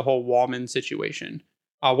the whole Wallman situation.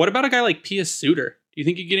 What about a guy like Pius Suter? Do you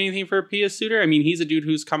think you get anything for Pius Suter? I mean, he's a dude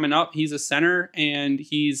who's coming up. He's a center, and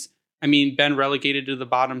he's been relegated to the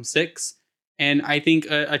bottom 6. And I think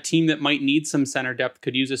a team that might need some center depth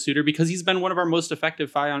could use a Suter because he's been one of our most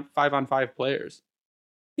effective 5-on-5 players.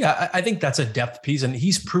 Yeah, I think that's a depth piece. And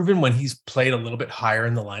he's proven when he's played a little bit higher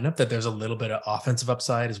in the lineup that there's a little bit of offensive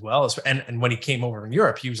upside as well. And when he came over in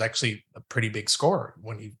Europe, he was actually a pretty big scorer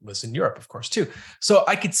when he was in Europe, of course, too. So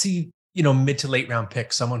I could see, mid to late round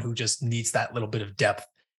pick, someone who just needs that little bit of depth.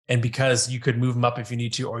 And because you could move him up if you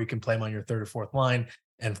need to, or you can play him on your third or fourth line.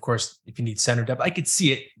 And of course, if you need center depth, I could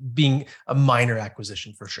see it being a minor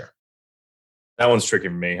acquisition for sure. That one's tricky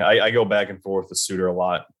for me. I go back and forth with Suter a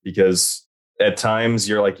lot because at times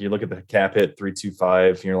you look at the cap hit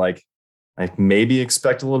 325 and you're like, I maybe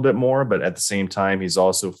expect a little bit more, but at the same time, he's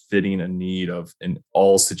also fitting a need of an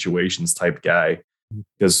all situations type guy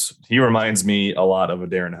because he reminds me a lot of a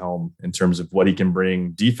Darren Helm in terms of what he can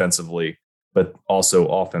bring defensively, but also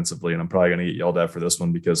offensively. And I'm probably going to get yelled at for this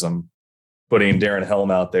one because I'm putting Darren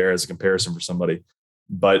Helm out there as a comparison for somebody,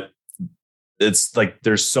 but it's like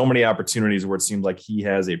there's so many opportunities where it seems like he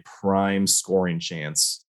has a prime scoring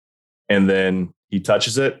chance and then he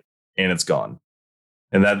touches it and it's gone.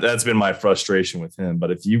 And that's been my frustration with him.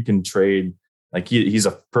 But if you can trade, like he's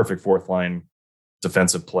a perfect fourth line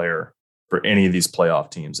defensive player for any of these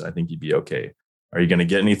playoff teams, I think he'd be okay. Are you going to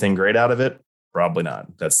get anything great out of it? Probably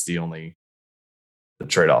not. That's the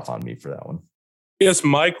trade-off on me for that one. Yes,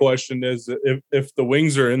 my question is if the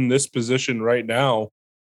Wings are in this position right now,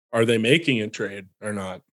 are they making a trade or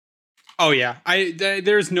not? Oh yeah,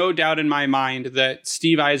 there's no doubt in my mind that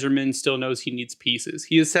Steve Yzerman still knows he needs pieces.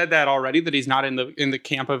 He has said that already, that he's not in the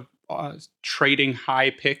camp of trading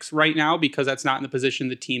high picks right now because that's not in the position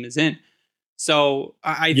the team is in. So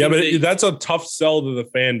I think that's a tough sell to the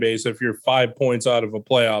fan base if you're 5 points out of a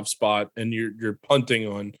playoff spot and you're punting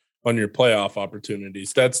on your playoff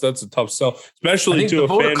opportunities. That's a tough sell, especially to a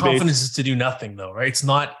fan base. The vote of confidence is to do nothing, though, right? It's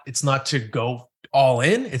not to go all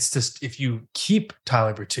in. It's just if you keep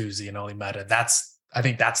Tyler Bertuzzi and Olli Meta, I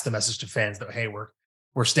think that's the message to fans that hey,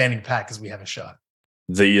 we're standing pat because we have a shot.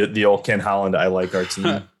 The old Ken Holland, I like our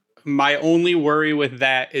team. My only worry with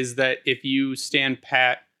that is that if you stand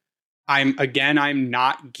pat, I'm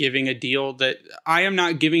not giving a deal that I am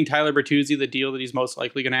not giving Tyler Bertuzzi the deal that he's most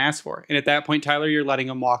likely going to ask for. And at that point, Tyler, you're letting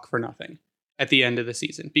him walk for nothing at the end of the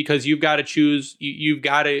season because you've got to choose. You're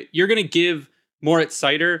going to give Moritz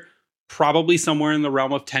Seider probably somewhere in the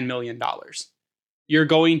realm of $10 million. You're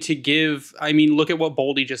going to give, look at what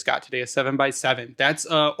Boldy just got today, a 7x7. That's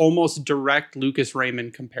almost direct Lucas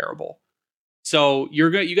Raymond comparable. So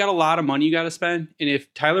you got a lot of money you got to spend. And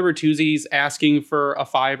if Tyler Bertuzzi's asking for a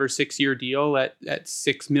 5 or 6 year deal at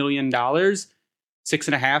 $6 million, $6.5,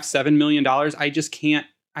 $7 million,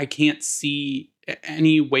 I can't see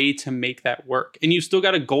any way to make that work. And you've still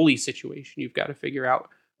got a goalie situation you've got to figure out.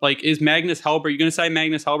 Like, is Magnus Hellberg, you're going to sign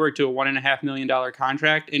Magnus Hellberg to a $1.5 million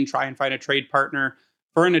contract and try and find a trade partner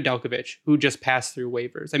for an Nedeljkovic who just passed through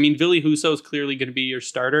waivers? Ville Husso is clearly going to be your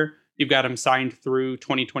starter. You've got him signed through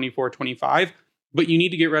 2024-25, but you need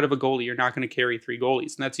to get rid of a goalie. You're not going to carry 3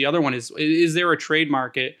 goalies. And that's the other one is there a trade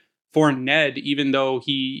market for Ned, even though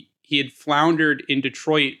he had floundered in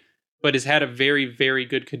Detroit, but has had a very, very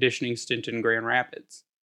good conditioning stint in Grand Rapids?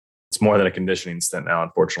 It's more than a conditioning stint now,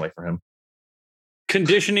 unfortunately for him.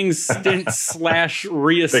 Conditioning stint /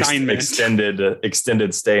 reassignment.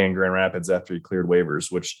 Extended stay in Grand Rapids after he cleared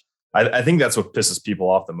waivers, which I think that's what pisses people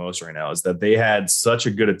off the most right now is that they had such a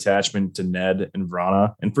good attachment to Ned and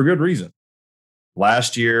Vrana, and for good reason.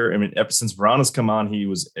 Last year, ever since Vrana's come on, he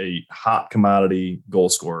was a hot commodity goal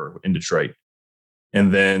scorer in Detroit.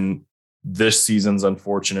 And then this season's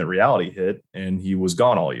unfortunate reality hit, and he was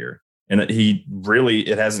gone all year. And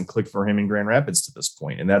it hasn't clicked for him in Grand Rapids to this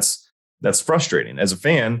point. And that's frustrating as a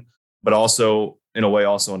fan, but also in a way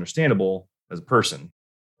also understandable as a person.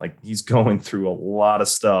 Like, he's going through a lot of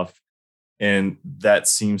stuff, and that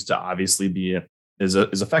seems to obviously is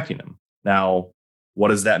affecting him. Now, what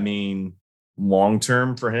does that mean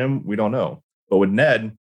long-term for him? We don't know. But with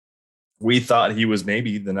Ned, we thought he was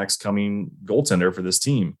maybe the next coming goaltender for this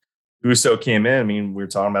team. Husso came in. We were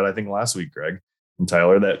talking about, I think last week, Greg and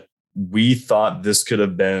Tyler, that we thought this could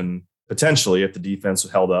have been potentially, if the defense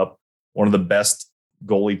was held up, one of the best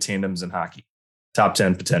goalie tandems in hockey, top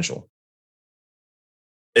 10 potential.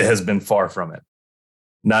 It has been far from it.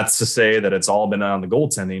 Not to say that it's all been on the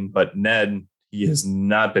goaltending, but Ned, he has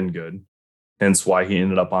not been good. Hence why he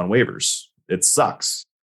ended up on waivers. It sucks,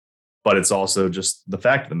 but it's also just the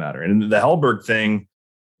fact of the matter. And the Hellberg thing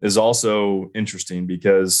is also interesting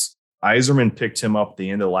because Yzerman picked him up the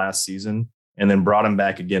end of last season and then brought him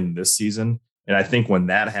back again this season. And I think when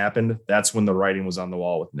that happened, that's when the writing was on the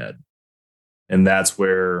wall with Ned. And that's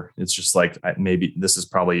where it's just like, maybe this is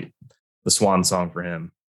probably the swan song for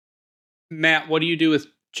him. Matt, what do you do with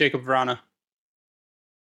Jacob Vrana?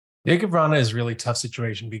 Jacob Vrana is a really tough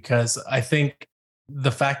situation because I think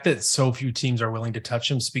the fact that so few teams are willing to touch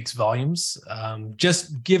him speaks volumes,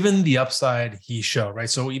 just given the upside he showed, right?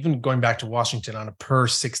 So even going back to Washington on a per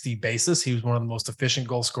 60 basis, he was one of the most efficient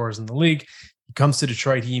goal scorers in the league. He comes to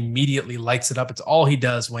Detroit, he immediately lights it up. It's all he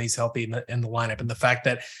does when he's healthy in the lineup. And the fact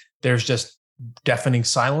that there's just deafening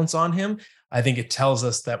silence on him, I think it tells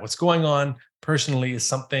us that what's going on personally is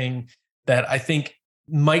something that I think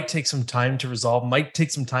might take some time to resolve, might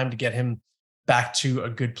take some time to get him back to a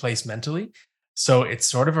good place mentally. So it's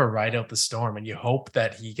sort of a ride out the storm, and you hope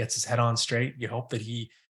that he gets his head on straight. You hope that he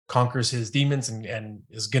conquers his demons and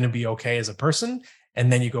is going to be okay as a person.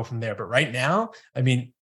 And then you go from there. But right now, I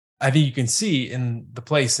mean, I think you can see in the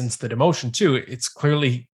play since the demotion too, it's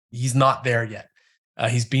clearly he's not there yet.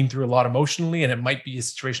 He's been through a lot emotionally, and it might be a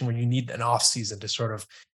situation where you need an off season to sort of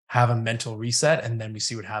have a mental reset, and then we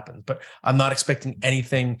see what happens. But I'm not expecting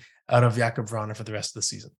anything out of Jakob Vrana for the rest of the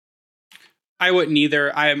season. I wouldn't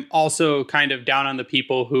either. I am also kind of down on the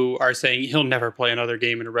people who are saying he'll never play another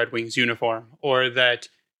game in a Red Wings uniform, or that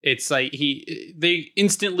it's like they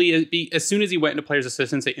instantly, as soon as he went into players'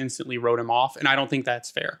 assistance, they instantly wrote him off. And I don't think that's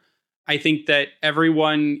fair. I think that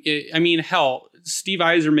everyone, I mean, hell, Steve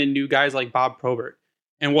Yzerman knew guys like Bob Probert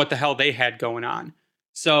and what the hell they had going on.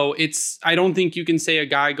 So I don't think you can say a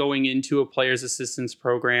guy going into a player's assistance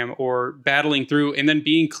program or battling through and then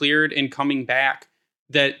being cleared and coming back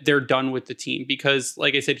that they're done with the team, because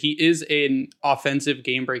like I said, he is an offensive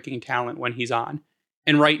game-breaking talent when he's on.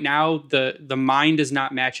 And right now the mind is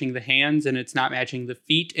not matching the hands and it's not matching the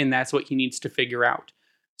feet. And that's what he needs to figure out.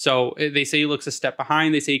 So they say he looks a step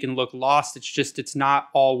behind. They say he can look lost. It's not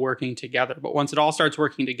all working together. But once it all starts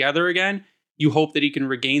working together again, you hope that he can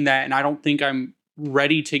regain that. And I don't think I'm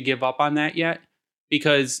ready to give up on that yet,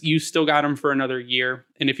 because you still got him for another year.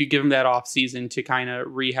 And if you give him that off season to kind of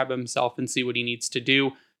rehab himself and see what he needs to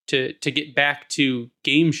do to get back to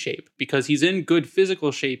game shape, because he's in good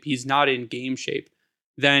physical shape, he's not in game shape,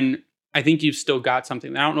 then I think you've still got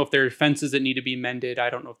something. I don't know if there are fences that need to be mended. I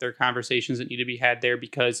don't know if there are conversations that need to be had there,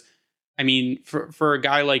 because I mean, for a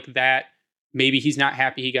guy like that, maybe he's not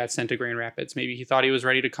happy he got sent to Grand Rapids. Maybe he thought he was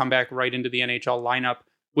ready to come back right into the NHL lineup,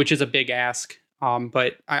 which is a big ask.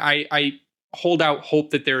 But I hold out hope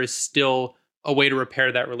that there is still a way to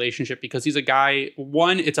repair that relationship, because he's a guy,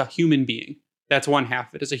 one, it's a human being. That's one half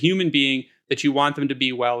of it. It's a human being that you want them to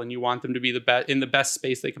be well, and you want them to be in the best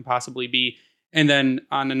space they can possibly be. And then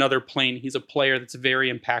on another plane, he's a player that's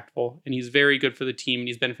very impactful, and he's very good for the team, and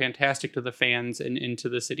he's been fantastic to the fans and to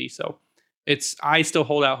the city. So I still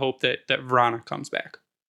hold out hope that Vrana comes back.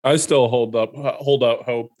 I still hold out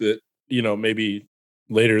hope that, maybe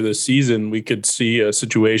later this season we could see a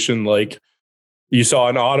situation like you saw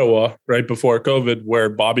in Ottawa right before COVID, where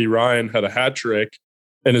Bobby Ryan had a hat trick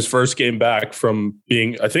in his first game back from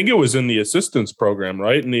being, I think it was in the assistance program,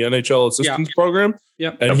 right? In the NHL assistance program.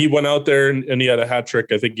 Yeah. And he went out there and he had a hat trick.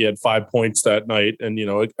 I think he had 5 points that night. And,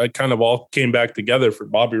 it kind of all came back together for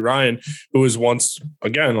Bobby Ryan, who was once,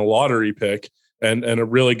 again, a lottery pick and a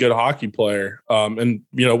really good hockey player.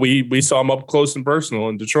 We saw him up close and personal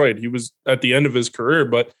in Detroit. He was at the end of his career,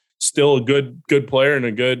 but still a good player and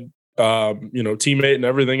a good, teammate and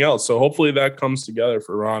everything else. So hopefully that comes together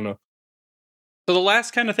for Rana. So the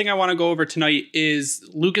last kind of thing I want to go over tonight is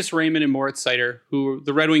Lucas Raymond and Moritz Seider, who are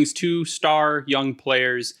the Red Wings' 2-star young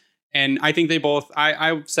players. And I think they both,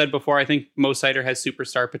 I've said before, I think Mo Seider has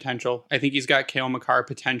superstar potential. I think he's got Cale Makar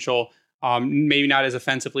potential, maybe not as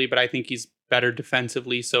offensively, but I think he's better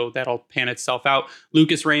defensively. So that'll pan itself out.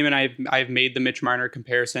 Lucas Raymond, I've made the Mitch Marner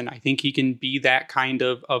comparison. I think he can be that kind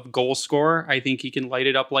of goal scorer. I think he can light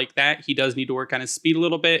it up like that. He does need to work on his speed a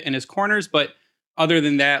little bit and his corners, but other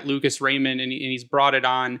than that, Lucas Raymond, and he's brought it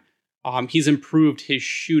on. He's improved his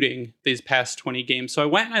shooting these past 20 games. So I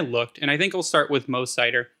went and I looked, and I think I'll start with Mo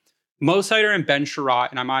Seider. Mo Seider and Ben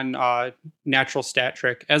Sherratt, and I'm on Natural Stat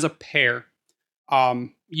Trick, as a pair.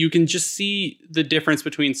 You can just see the difference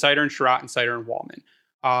between Seider and Sherratt and Seider and Wallman.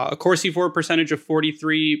 A Corsi for percentage of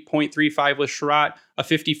 43.35 with Sherratt, a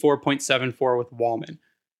 54.74 with Wallman.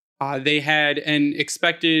 They had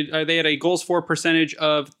a goals for percentage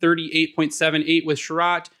of 38.78 with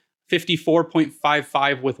Sherratt,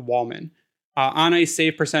 54.55 with Wallman. On ice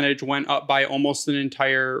save percentage went up by almost an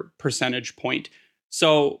entire percentage point.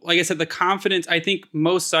 So, like I said, the confidence, I think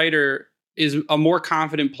Mo Seider is a more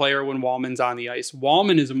confident player when Wallman's on the ice.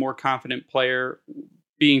 Wallman is a more confident player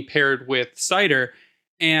being paired with Cider.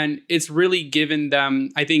 And it's really given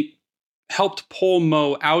them, I think, helped pull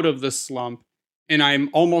Mo out of the slump. And I'm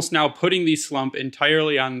almost now putting the slump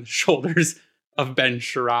entirely on the shoulders of Ben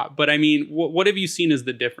Sherratt. But I mean, what have you seen as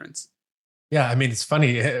the difference? Yeah, I mean, it's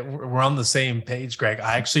funny. We're on the same page, Greg.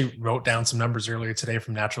 I actually wrote down some numbers earlier today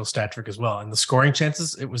from Natural Stat Trick as well. And the scoring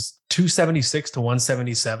chances, it was 276 to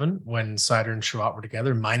 177 when Cider and Sherratt were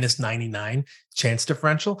together, minus 99 chance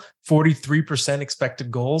differential, 43%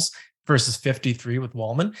 expected goals versus 53 with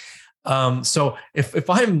Wallman. So if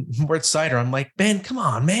I'm Moritz Cider, I'm like, Ben, come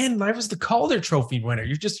on, man. I was the Calder Trophy winner.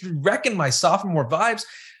 You're wrecking my sophomore vibes.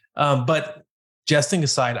 But jesting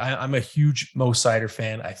aside, I'm a huge Mo Cider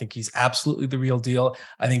fan. I think he's absolutely the real deal.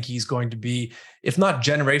 I think he's going to be, if not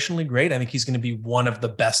generationally great, I think he's going to be one of the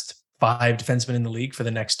best 5 defensemen in the league for the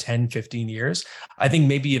next 10, 15 years. I think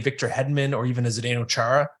maybe a Victor Hedman or even a Zdeno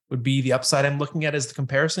Chara would be the upside I'm looking at as the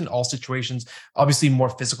comparison. All situations, obviously more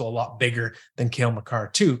physical, a lot bigger than Cale Makar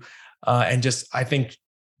too. And just, I think,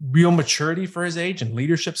 real maturity for his age and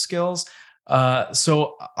leadership skills.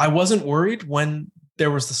 So I wasn't worried when there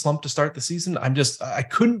was the slump to start the season. I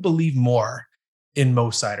couldn't believe more in Mo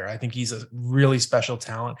Cider. I think he's a really special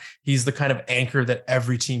talent. He's the kind of anchor that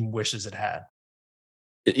every team wishes it had.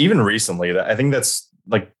 Even recently, I think that's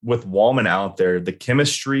like with Wallman out there, the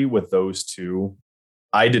chemistry with those two,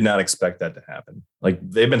 I did not expect that to happen. Like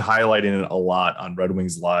they've been highlighting it a lot on Red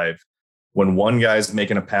Wings Live. When one guy's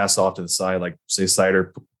making a pass off to the side, like say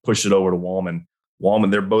Cider push it over to Wallman,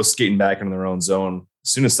 they're both skating back into their own zone.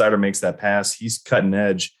 As soon as Cider makes that pass, he's cutting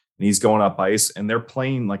edge and he's going up ice, and they're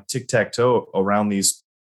playing like tic-tac-toe around these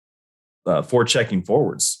forechecking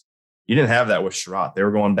forwards. You didn't have that with Sherratt. They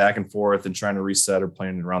were going back and forth and trying to reset or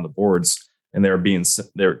playing around the boards, and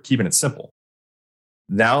they're keeping it simple.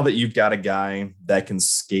 Now that you've got a guy that can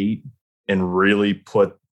skate and really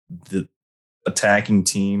put the attacking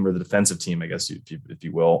team or the defensive team, I guess, if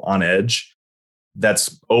you will, on edge,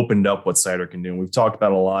 that's opened up what Cider can do. And we've talked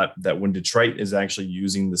about a lot that when Detroit is actually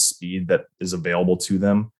using the speed that is available to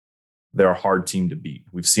them, they're a hard team to beat.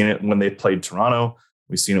 We've seen it when they played Toronto.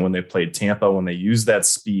 We've seen it when they played Tampa. When they use that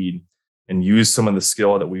speed and use some of the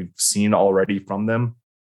skill that we've seen already from them,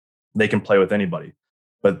 they can play with anybody.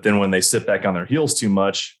 But then when they sit back on their heels too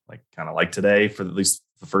much, like kind of like today for at least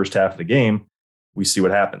the first half of the game, we see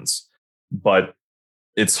what happens. But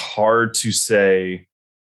it's hard to say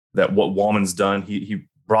that what Wallman's done, he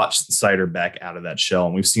brought Cider back out of that shell.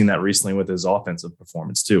 And we've seen that recently with his offensive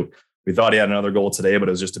performance too. We thought he had another goal today, but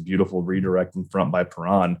it was just a beautiful redirect in front by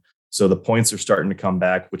Perron. So the points are starting to come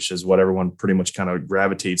back, which is what everyone pretty much kind of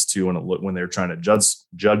gravitates to when they're trying to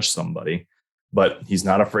judge somebody. But he's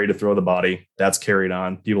not afraid to throw the body. That's carried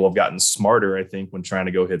on. People have gotten smarter, I think, when trying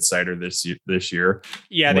to go hit Cider this year.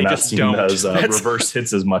 Yeah, they just don't. Those reverse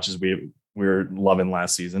hits as much as we were loving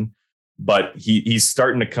last season. But he's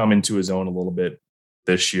starting to come into his own a little bit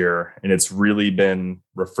this year. And it's really been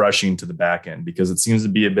refreshing to the back end because it seems to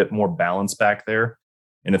be a bit more balanced back there.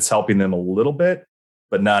 And it's helping them a little bit,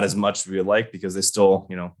 but not as much as we would like because they still,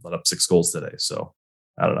 let up 6 goals today. So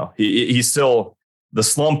I don't know. He's still the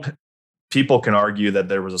slump. People can argue that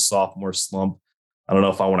there was a sophomore slump. I don't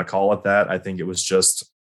know if I want to call it that. I think it was just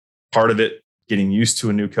part of it getting used to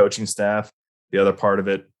a new coaching staff. The other part of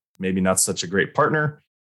it, maybe not such a great partner.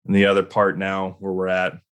 And the other part now where we're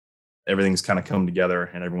at, everything's kind of come together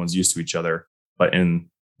and everyone's used to each other, but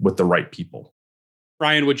with the right people.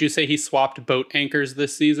 Ryan, would you say he swapped boat anchors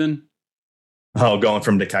this season? Oh, going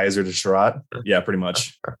from DeKaiser to Sherratt? Yeah, pretty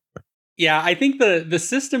much. Yeah, I think the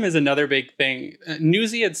system is another big thing.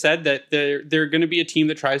 Newsy had said that they're going to be a team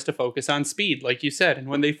that tries to focus on speed, like you said. And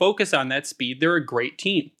when they focus on that speed, they're a great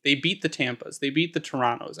team. They beat the Tampas. They beat the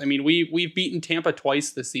Torontos. I mean, we've beaten Tampa twice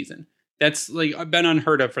this season. That's like been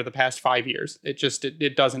unheard of for the past 5 years.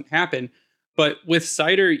 It doesn't happen. But with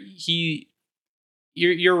Cider,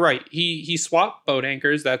 you're right. He swapped boat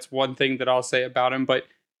anchors. That's one thing that I'll say about him. But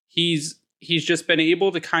he's just been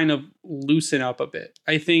able to kind of loosen up a bit.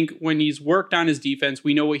 I think when he's worked on his defense,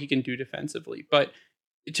 we know what he can do defensively. But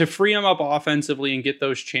to free him up offensively and get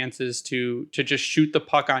those chances to just shoot the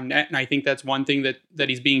puck on net, and I think that's one thing that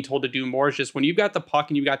he's being told to do more, is just when you've got the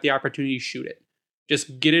puck and you've got the opportunity, shoot it.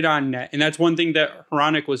 Just get it on net. And that's one thing that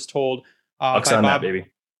Hronek was told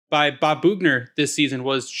by Bob Bugner this season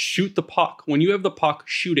was shoot the puck. When you have the puck,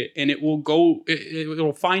 shoot it, and it will go.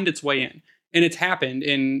 It'll find its way in. And it's happened.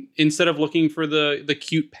 And instead of looking for the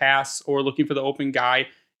cute pass or looking for the open guy,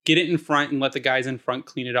 get it in front and let the guys in front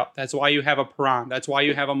clean it up. That's why you have a Perron. That's why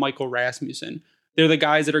you have a Michael Rasmussen. They're the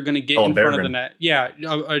guys that are going to get in front of the net. Yeah,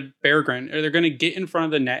 a Berggren. They're going to get in front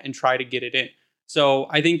of the net and try to get it in. So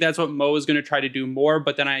I think that's what Mo is going to try to do more.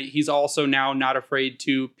 But then he's also now not afraid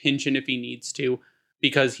to pinch in if he needs to,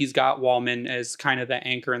 because he's got Wallman as kind of the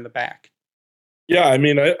anchor in the back. Yeah, I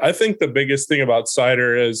mean, I think the biggest thing about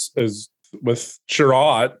Sider is with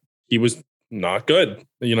Sherratt, he was not good,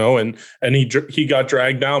 and he got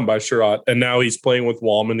dragged down by Sherratt, and now he's playing with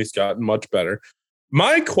Wallman. He's gotten much better.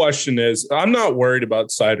 My question is, I'm not worried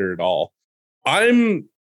about Sider at all.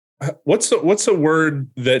 What's a word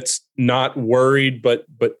that's not worried, but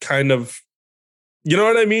kind of, you know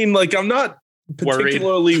what I mean? Like, I'm not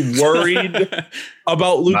particularly worried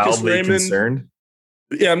about Lucas Mildly Raymond. Concerned.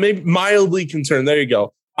 Yeah, maybe mildly concerned. There you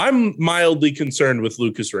go. I'm mildly concerned with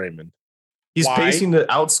Lucas Raymond. He's Why? pacing to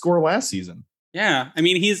outscore last season. Yeah, I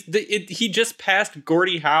mean, he just passed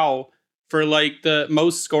Gordie Howe for like the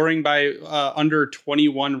most scoring by under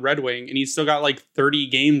 21 Red Wing, and he's still got like 30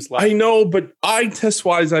 games left. I know, but eye test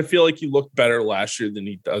wise, I feel like he looked better last year than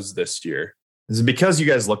he does this year. Is it because you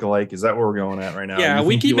guys look alike? Is that where we're going at right now? Yeah,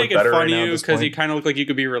 we keep making fun of you because you you kind of look like you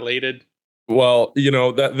could be related. Well,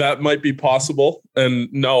 that might be possible.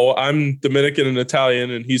 And no, I'm Dominican and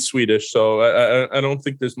Italian, and he's Swedish, so I don't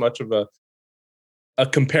think there's much of a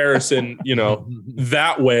comparison,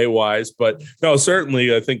 that way wise. But no,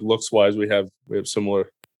 certainly I think looks wise we have similar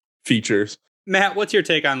features. Matt, what's your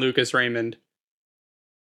take on Lucas Raymond?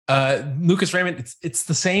 Lucas Raymond, it's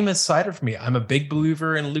the same as Sider for me. I'm a big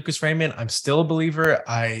believer in Lucas Raymond. I'm still a believer.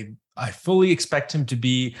 I fully expect him to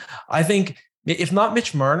be, I think, if not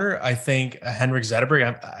Mitch Marner, I think Henrik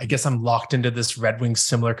Zetterberg. I guess I'm locked into this Red Wings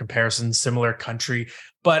similar comparison, similar country,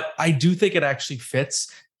 but I do think it actually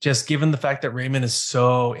fits, just given the fact that Raymond is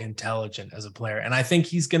so intelligent as a player. And I think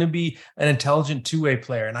he's going to be an intelligent two-way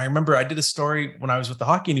player. And I remember I did a story when I was with the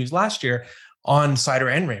Hockey News last year on Sider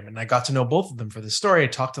and Raymond. I got to know both of them for this story. I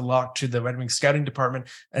talked a lot to the Red Wings scouting department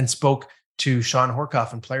and spoke to Sean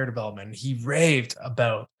Horkoff in player development. He raved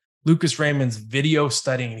about Lucas Raymond's video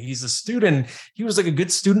studying. He's a student. He was like a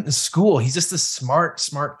good student in school. He's just a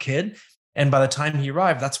smart kid. And by the time he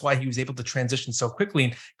arrived, that's why he was able to transition so quickly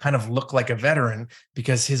and kind of look like a veteran,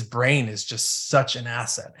 because his brain is just such an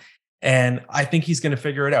asset. And I think he's going to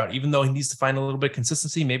figure it out, even though he needs to find a little bit of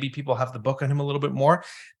consistency. Maybe people have the book on him a little bit more.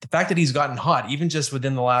 The fact that he's gotten hot, even just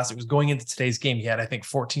within the last, it was going into today's game, he had, I think,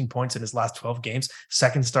 14 points in his last 12 games,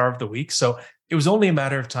 second star of the week. So it was only a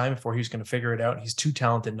matter of time before he was going to figure it out. He's too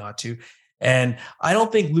talented not to. And I don't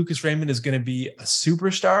think Lucas Raymond is going to be a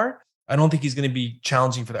superstar. I don't think he's going to be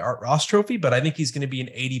challenging for the Art Ross trophy, but I think he's going to be an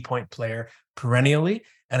 80-point player perennially.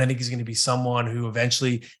 And I think he's going to be someone who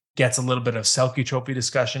eventually gets a little bit of Selke trophy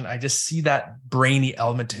discussion. I just see that brainy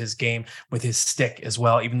element to his game with his stick as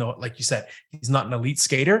well, even though, like you said, he's not an elite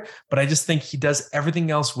skater, but I just think he does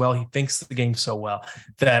everything else well. He thinks the game so well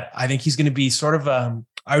that I think he's going to be sort of,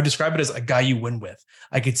 I would describe it as a guy you win with.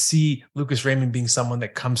 I could see Lucas Raymond being someone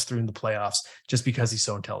that comes through in the playoffs just because he's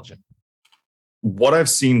so intelligent. What I've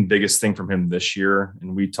seen biggest thing from him this year,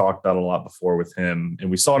 and we talked about it a lot before with him, and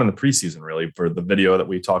we saw it in the preseason, really, for the video that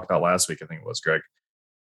we talked about last week, I think it was, Greg.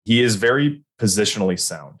 He is very positionally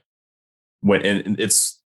sound. And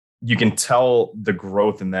you can tell the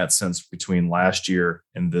growth in that sense between last year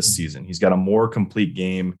and this season. He's got a more complete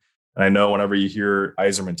game. And I know whenever you hear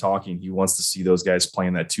Yzerman talking, he wants to see those guys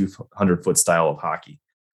playing that 200-foot style of hockey,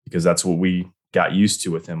 because that's what we got used to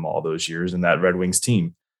with him all those years in that Red Wings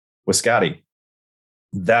team with Scotty.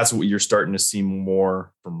 That's what you're starting to see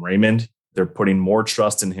more from Raymond. They're putting more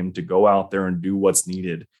trust in him to go out there and do what's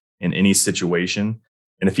needed in any situation.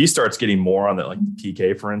 And if he starts getting more on that, like the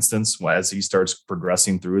PK, for instance, as he starts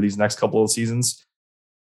progressing through these next couple of seasons,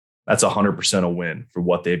 that's 100% a win for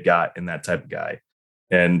what they've got in that type of guy.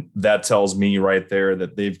 And that tells me right there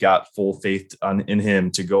that they've got full faith in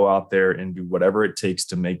him to go out there and do whatever it takes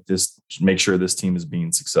to make sure this team is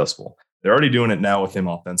being successful. They're already doing it now with him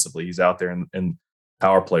offensively. He's out there in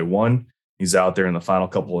power play 1. He's out there in the final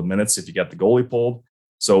couple of minutes if you got the goalie pulled.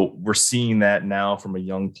 So we're seeing that now from a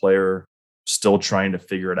young player still trying to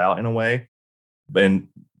figure it out in a way. And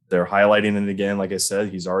they're highlighting it again. Like I said,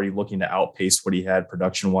 he's already looking to outpace what he had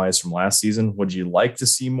production-wise from last season. Would you like to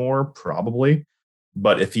see more? Probably.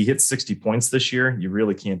 But if he hits 60 points this year, you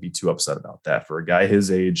really can't be too upset about that for a guy his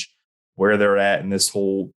age, where they're at in this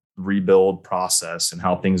whole rebuild process and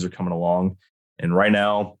how things are coming along. And right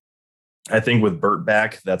now, I think with Bert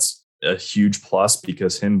back, that's a huge plus,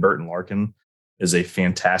 because him, Bert, and Larkin is a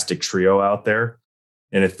fantastic trio out there.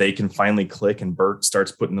 And if they can finally click and Bert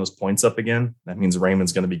starts putting those points up again, that means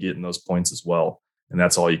Raymond's going to be getting those points as well. And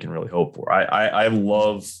that's all you can really hope for. I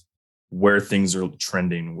love where things are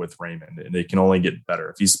trending with Raymond, and they can only get better.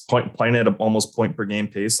 If he's playing at almost point per game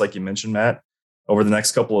pace, like you mentioned, Matt, over the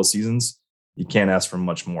next couple of seasons, you can't ask for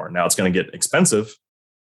much more. Now it's going to get expensive,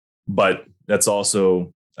 but that's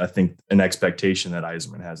also, I think, an expectation that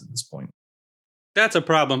Yzerman has at this point. That's a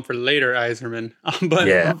problem for later Yzerman. But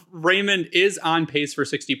yeah. Raymond is on pace for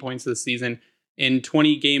 60 points this season. In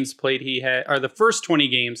 20 games played, the first 20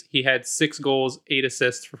 games, he had 6 goals, 8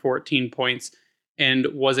 assists for 14 points and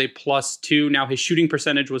was a +2. Now his shooting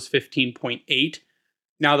percentage was 15.8.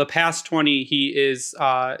 Now the past 20, he is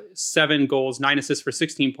 7 goals, 9 assists for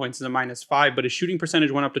 16 points is a -5, but his shooting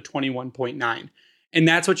percentage went up to 21.9. And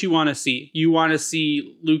that's what you want to see. You want to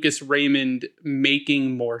see Lucas Raymond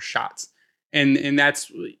making more shots. And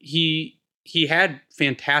that's he had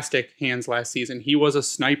fantastic hands last season. He was a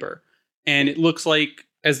sniper. And it looks like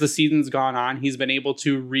as the season's gone on, he's been able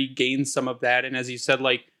to regain some of that. And as you said,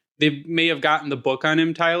 like, they may have gotten the book on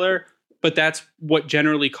him, Tyler, but that's what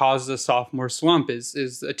generally causes a sophomore slump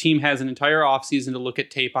is a team has an entire offseason to look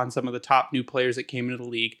at tape on some of the top new players that came into the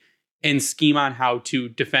league and scheme on how to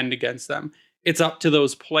defend against them. It's up to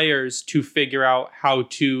those players to figure out how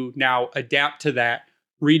to now adapt to that,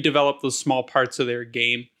 redevelop those small parts of their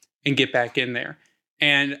game, and get back in there.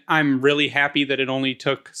 And I'm really happy that it only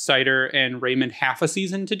took Seider and Raymond half a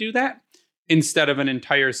season to do that instead of an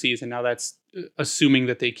entire season. Now that's assuming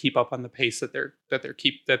that they keep up on the pace that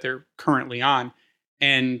they're currently on.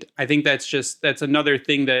 And I think that's another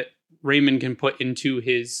thing that Raymond can put into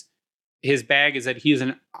his bag, is that he is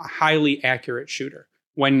a highly accurate shooter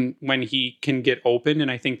when he can get open. And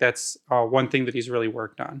I think that's one thing that he's really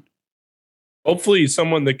worked on. Hopefully he's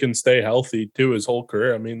someone that can stay healthy too his whole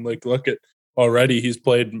career. I mean, like, look at already he's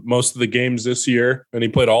played most of the games this year and he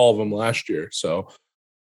played all of them last year. So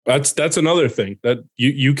that's another thing that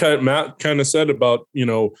Matt kind of said about,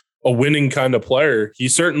 a winning kind of player. He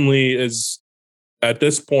certainly is at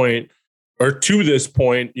this point, or to this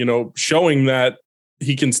point, showing that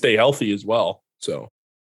he can stay healthy as well. So.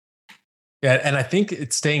 Yeah. And I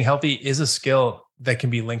think staying healthy is a skill that can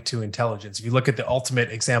be linked to intelligence. If you look at the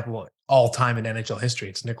ultimate example all time in NHL history,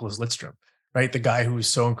 it's Nicholas Lidstrom, right? The guy who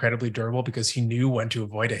was so incredibly durable because he knew when to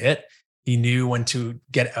avoid a hit. He knew when to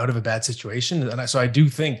get out of a bad situation. And so I do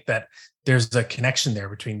think that there's a connection there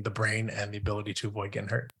between the brain and the ability to avoid getting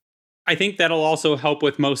hurt. I think that'll also help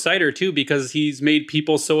with Mo Seider too, because he's made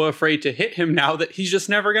people so afraid to hit him now that he's just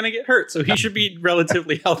never going to get hurt. So he should be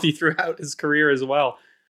relatively healthy throughout his career as well.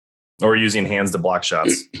 Or using hands to block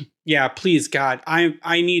shots. Yeah, please, God.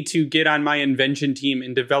 I need to get on my invention team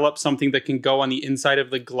and develop something that can go on the inside of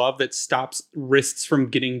the glove that stops wrists from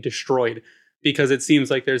getting destroyed, because it seems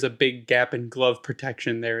like there's a big gap in glove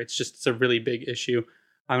protection there. It's a really big issue.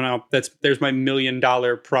 I don't know. There's my $1 million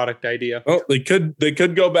product idea. Oh, they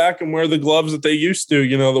could go back and wear the gloves that they used to,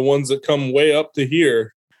 the ones that come way up to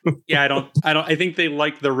here. Yeah, I think they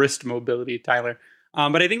like the wrist mobility, Tyler.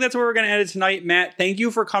 But I think that's where we're going to end it tonight. Matt, thank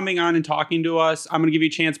you for coming on and talking to us. I'm going to give you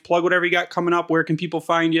a chance. Plug whatever you got coming up. Where can people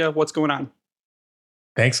find you? What's going on?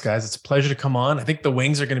 Thanks, guys. It's a pleasure to come on. I think the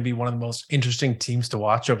Wings are going to be one of the most interesting teams to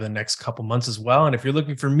watch over the next couple months as well. And if you're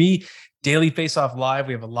looking for me, Daily Faceoff Live,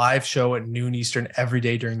 we have a live show at noon Eastern every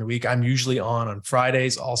day during the week. I'm usually on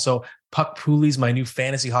Fridays. Also, Puck Pooley's my new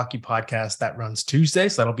fantasy hockey podcast that runs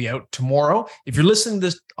Tuesdays. So that'll be out tomorrow. If you're listening to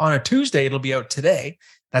this on a Tuesday, it'll be out today.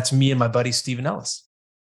 That's me and my buddy, Steven Ellis.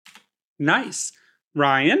 Nice.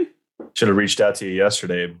 Ryan? Should have reached out to you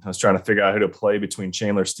yesterday. I was trying to figure out who to play between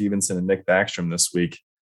Chandler Stevenson and Nick Backstrom this week.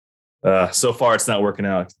 So far, it's not working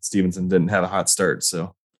out. Stevenson didn't have a hot start,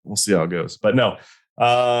 so we'll see how it goes. But no,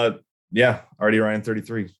 already Ryan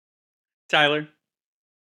 33. Tyler?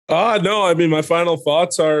 No, I mean, my final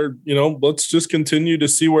thoughts are, let's just continue to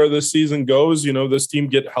see where this season goes. This team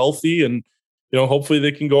get healthy and, hopefully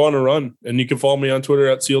they can go on a run. And you can follow me on Twitter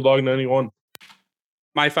at SealDog91.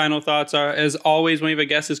 My final thoughts are, as always, when we have a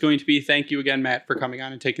guest, is going to be thank you again, Matt, for coming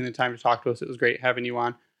on and taking the time to talk to us. It was great having you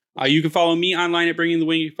on. You can follow me online at Bringing the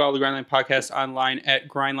Wing. You can follow the Grindline Podcast online at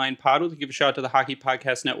Grindline Pod. We'll give a shout out to the Hockey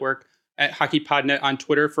Podcast Network at HockeyPodNet on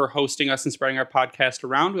Twitter for hosting us and spreading our podcast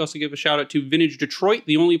around. We also give a shout out to Vintage Detroit,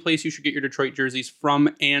 the only place you should get your Detroit jerseys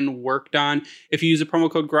from and worked on. If you use the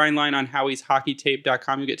promo code Grindline on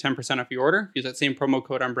Howie'sHockeyTape.com, you'll get 10% off your order. Use that same promo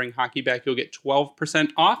code on Bring Hockey Back, you'll get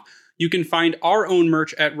 12% off. You can find our own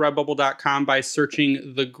merch at redbubble.com by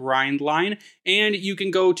searching The Grind Line. And you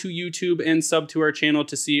can go to YouTube and sub to our channel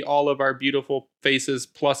to see all of our beautiful faces,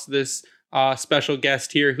 plus this special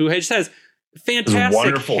guest here who just has fantastic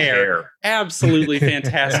wonderful hair. Absolutely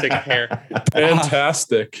fantastic hair.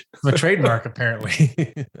 Fantastic. A trademark,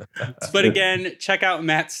 apparently. But again, check out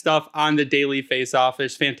Matt's stuff on the Daily Faceoff.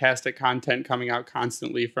 There's fantastic content coming out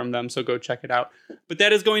constantly from them, so go check it out. But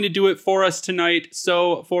that is going to do it for us tonight.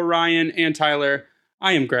 So for Ryan and Tyler,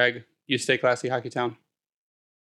 I am Greg. You stay classy, Hockeytown.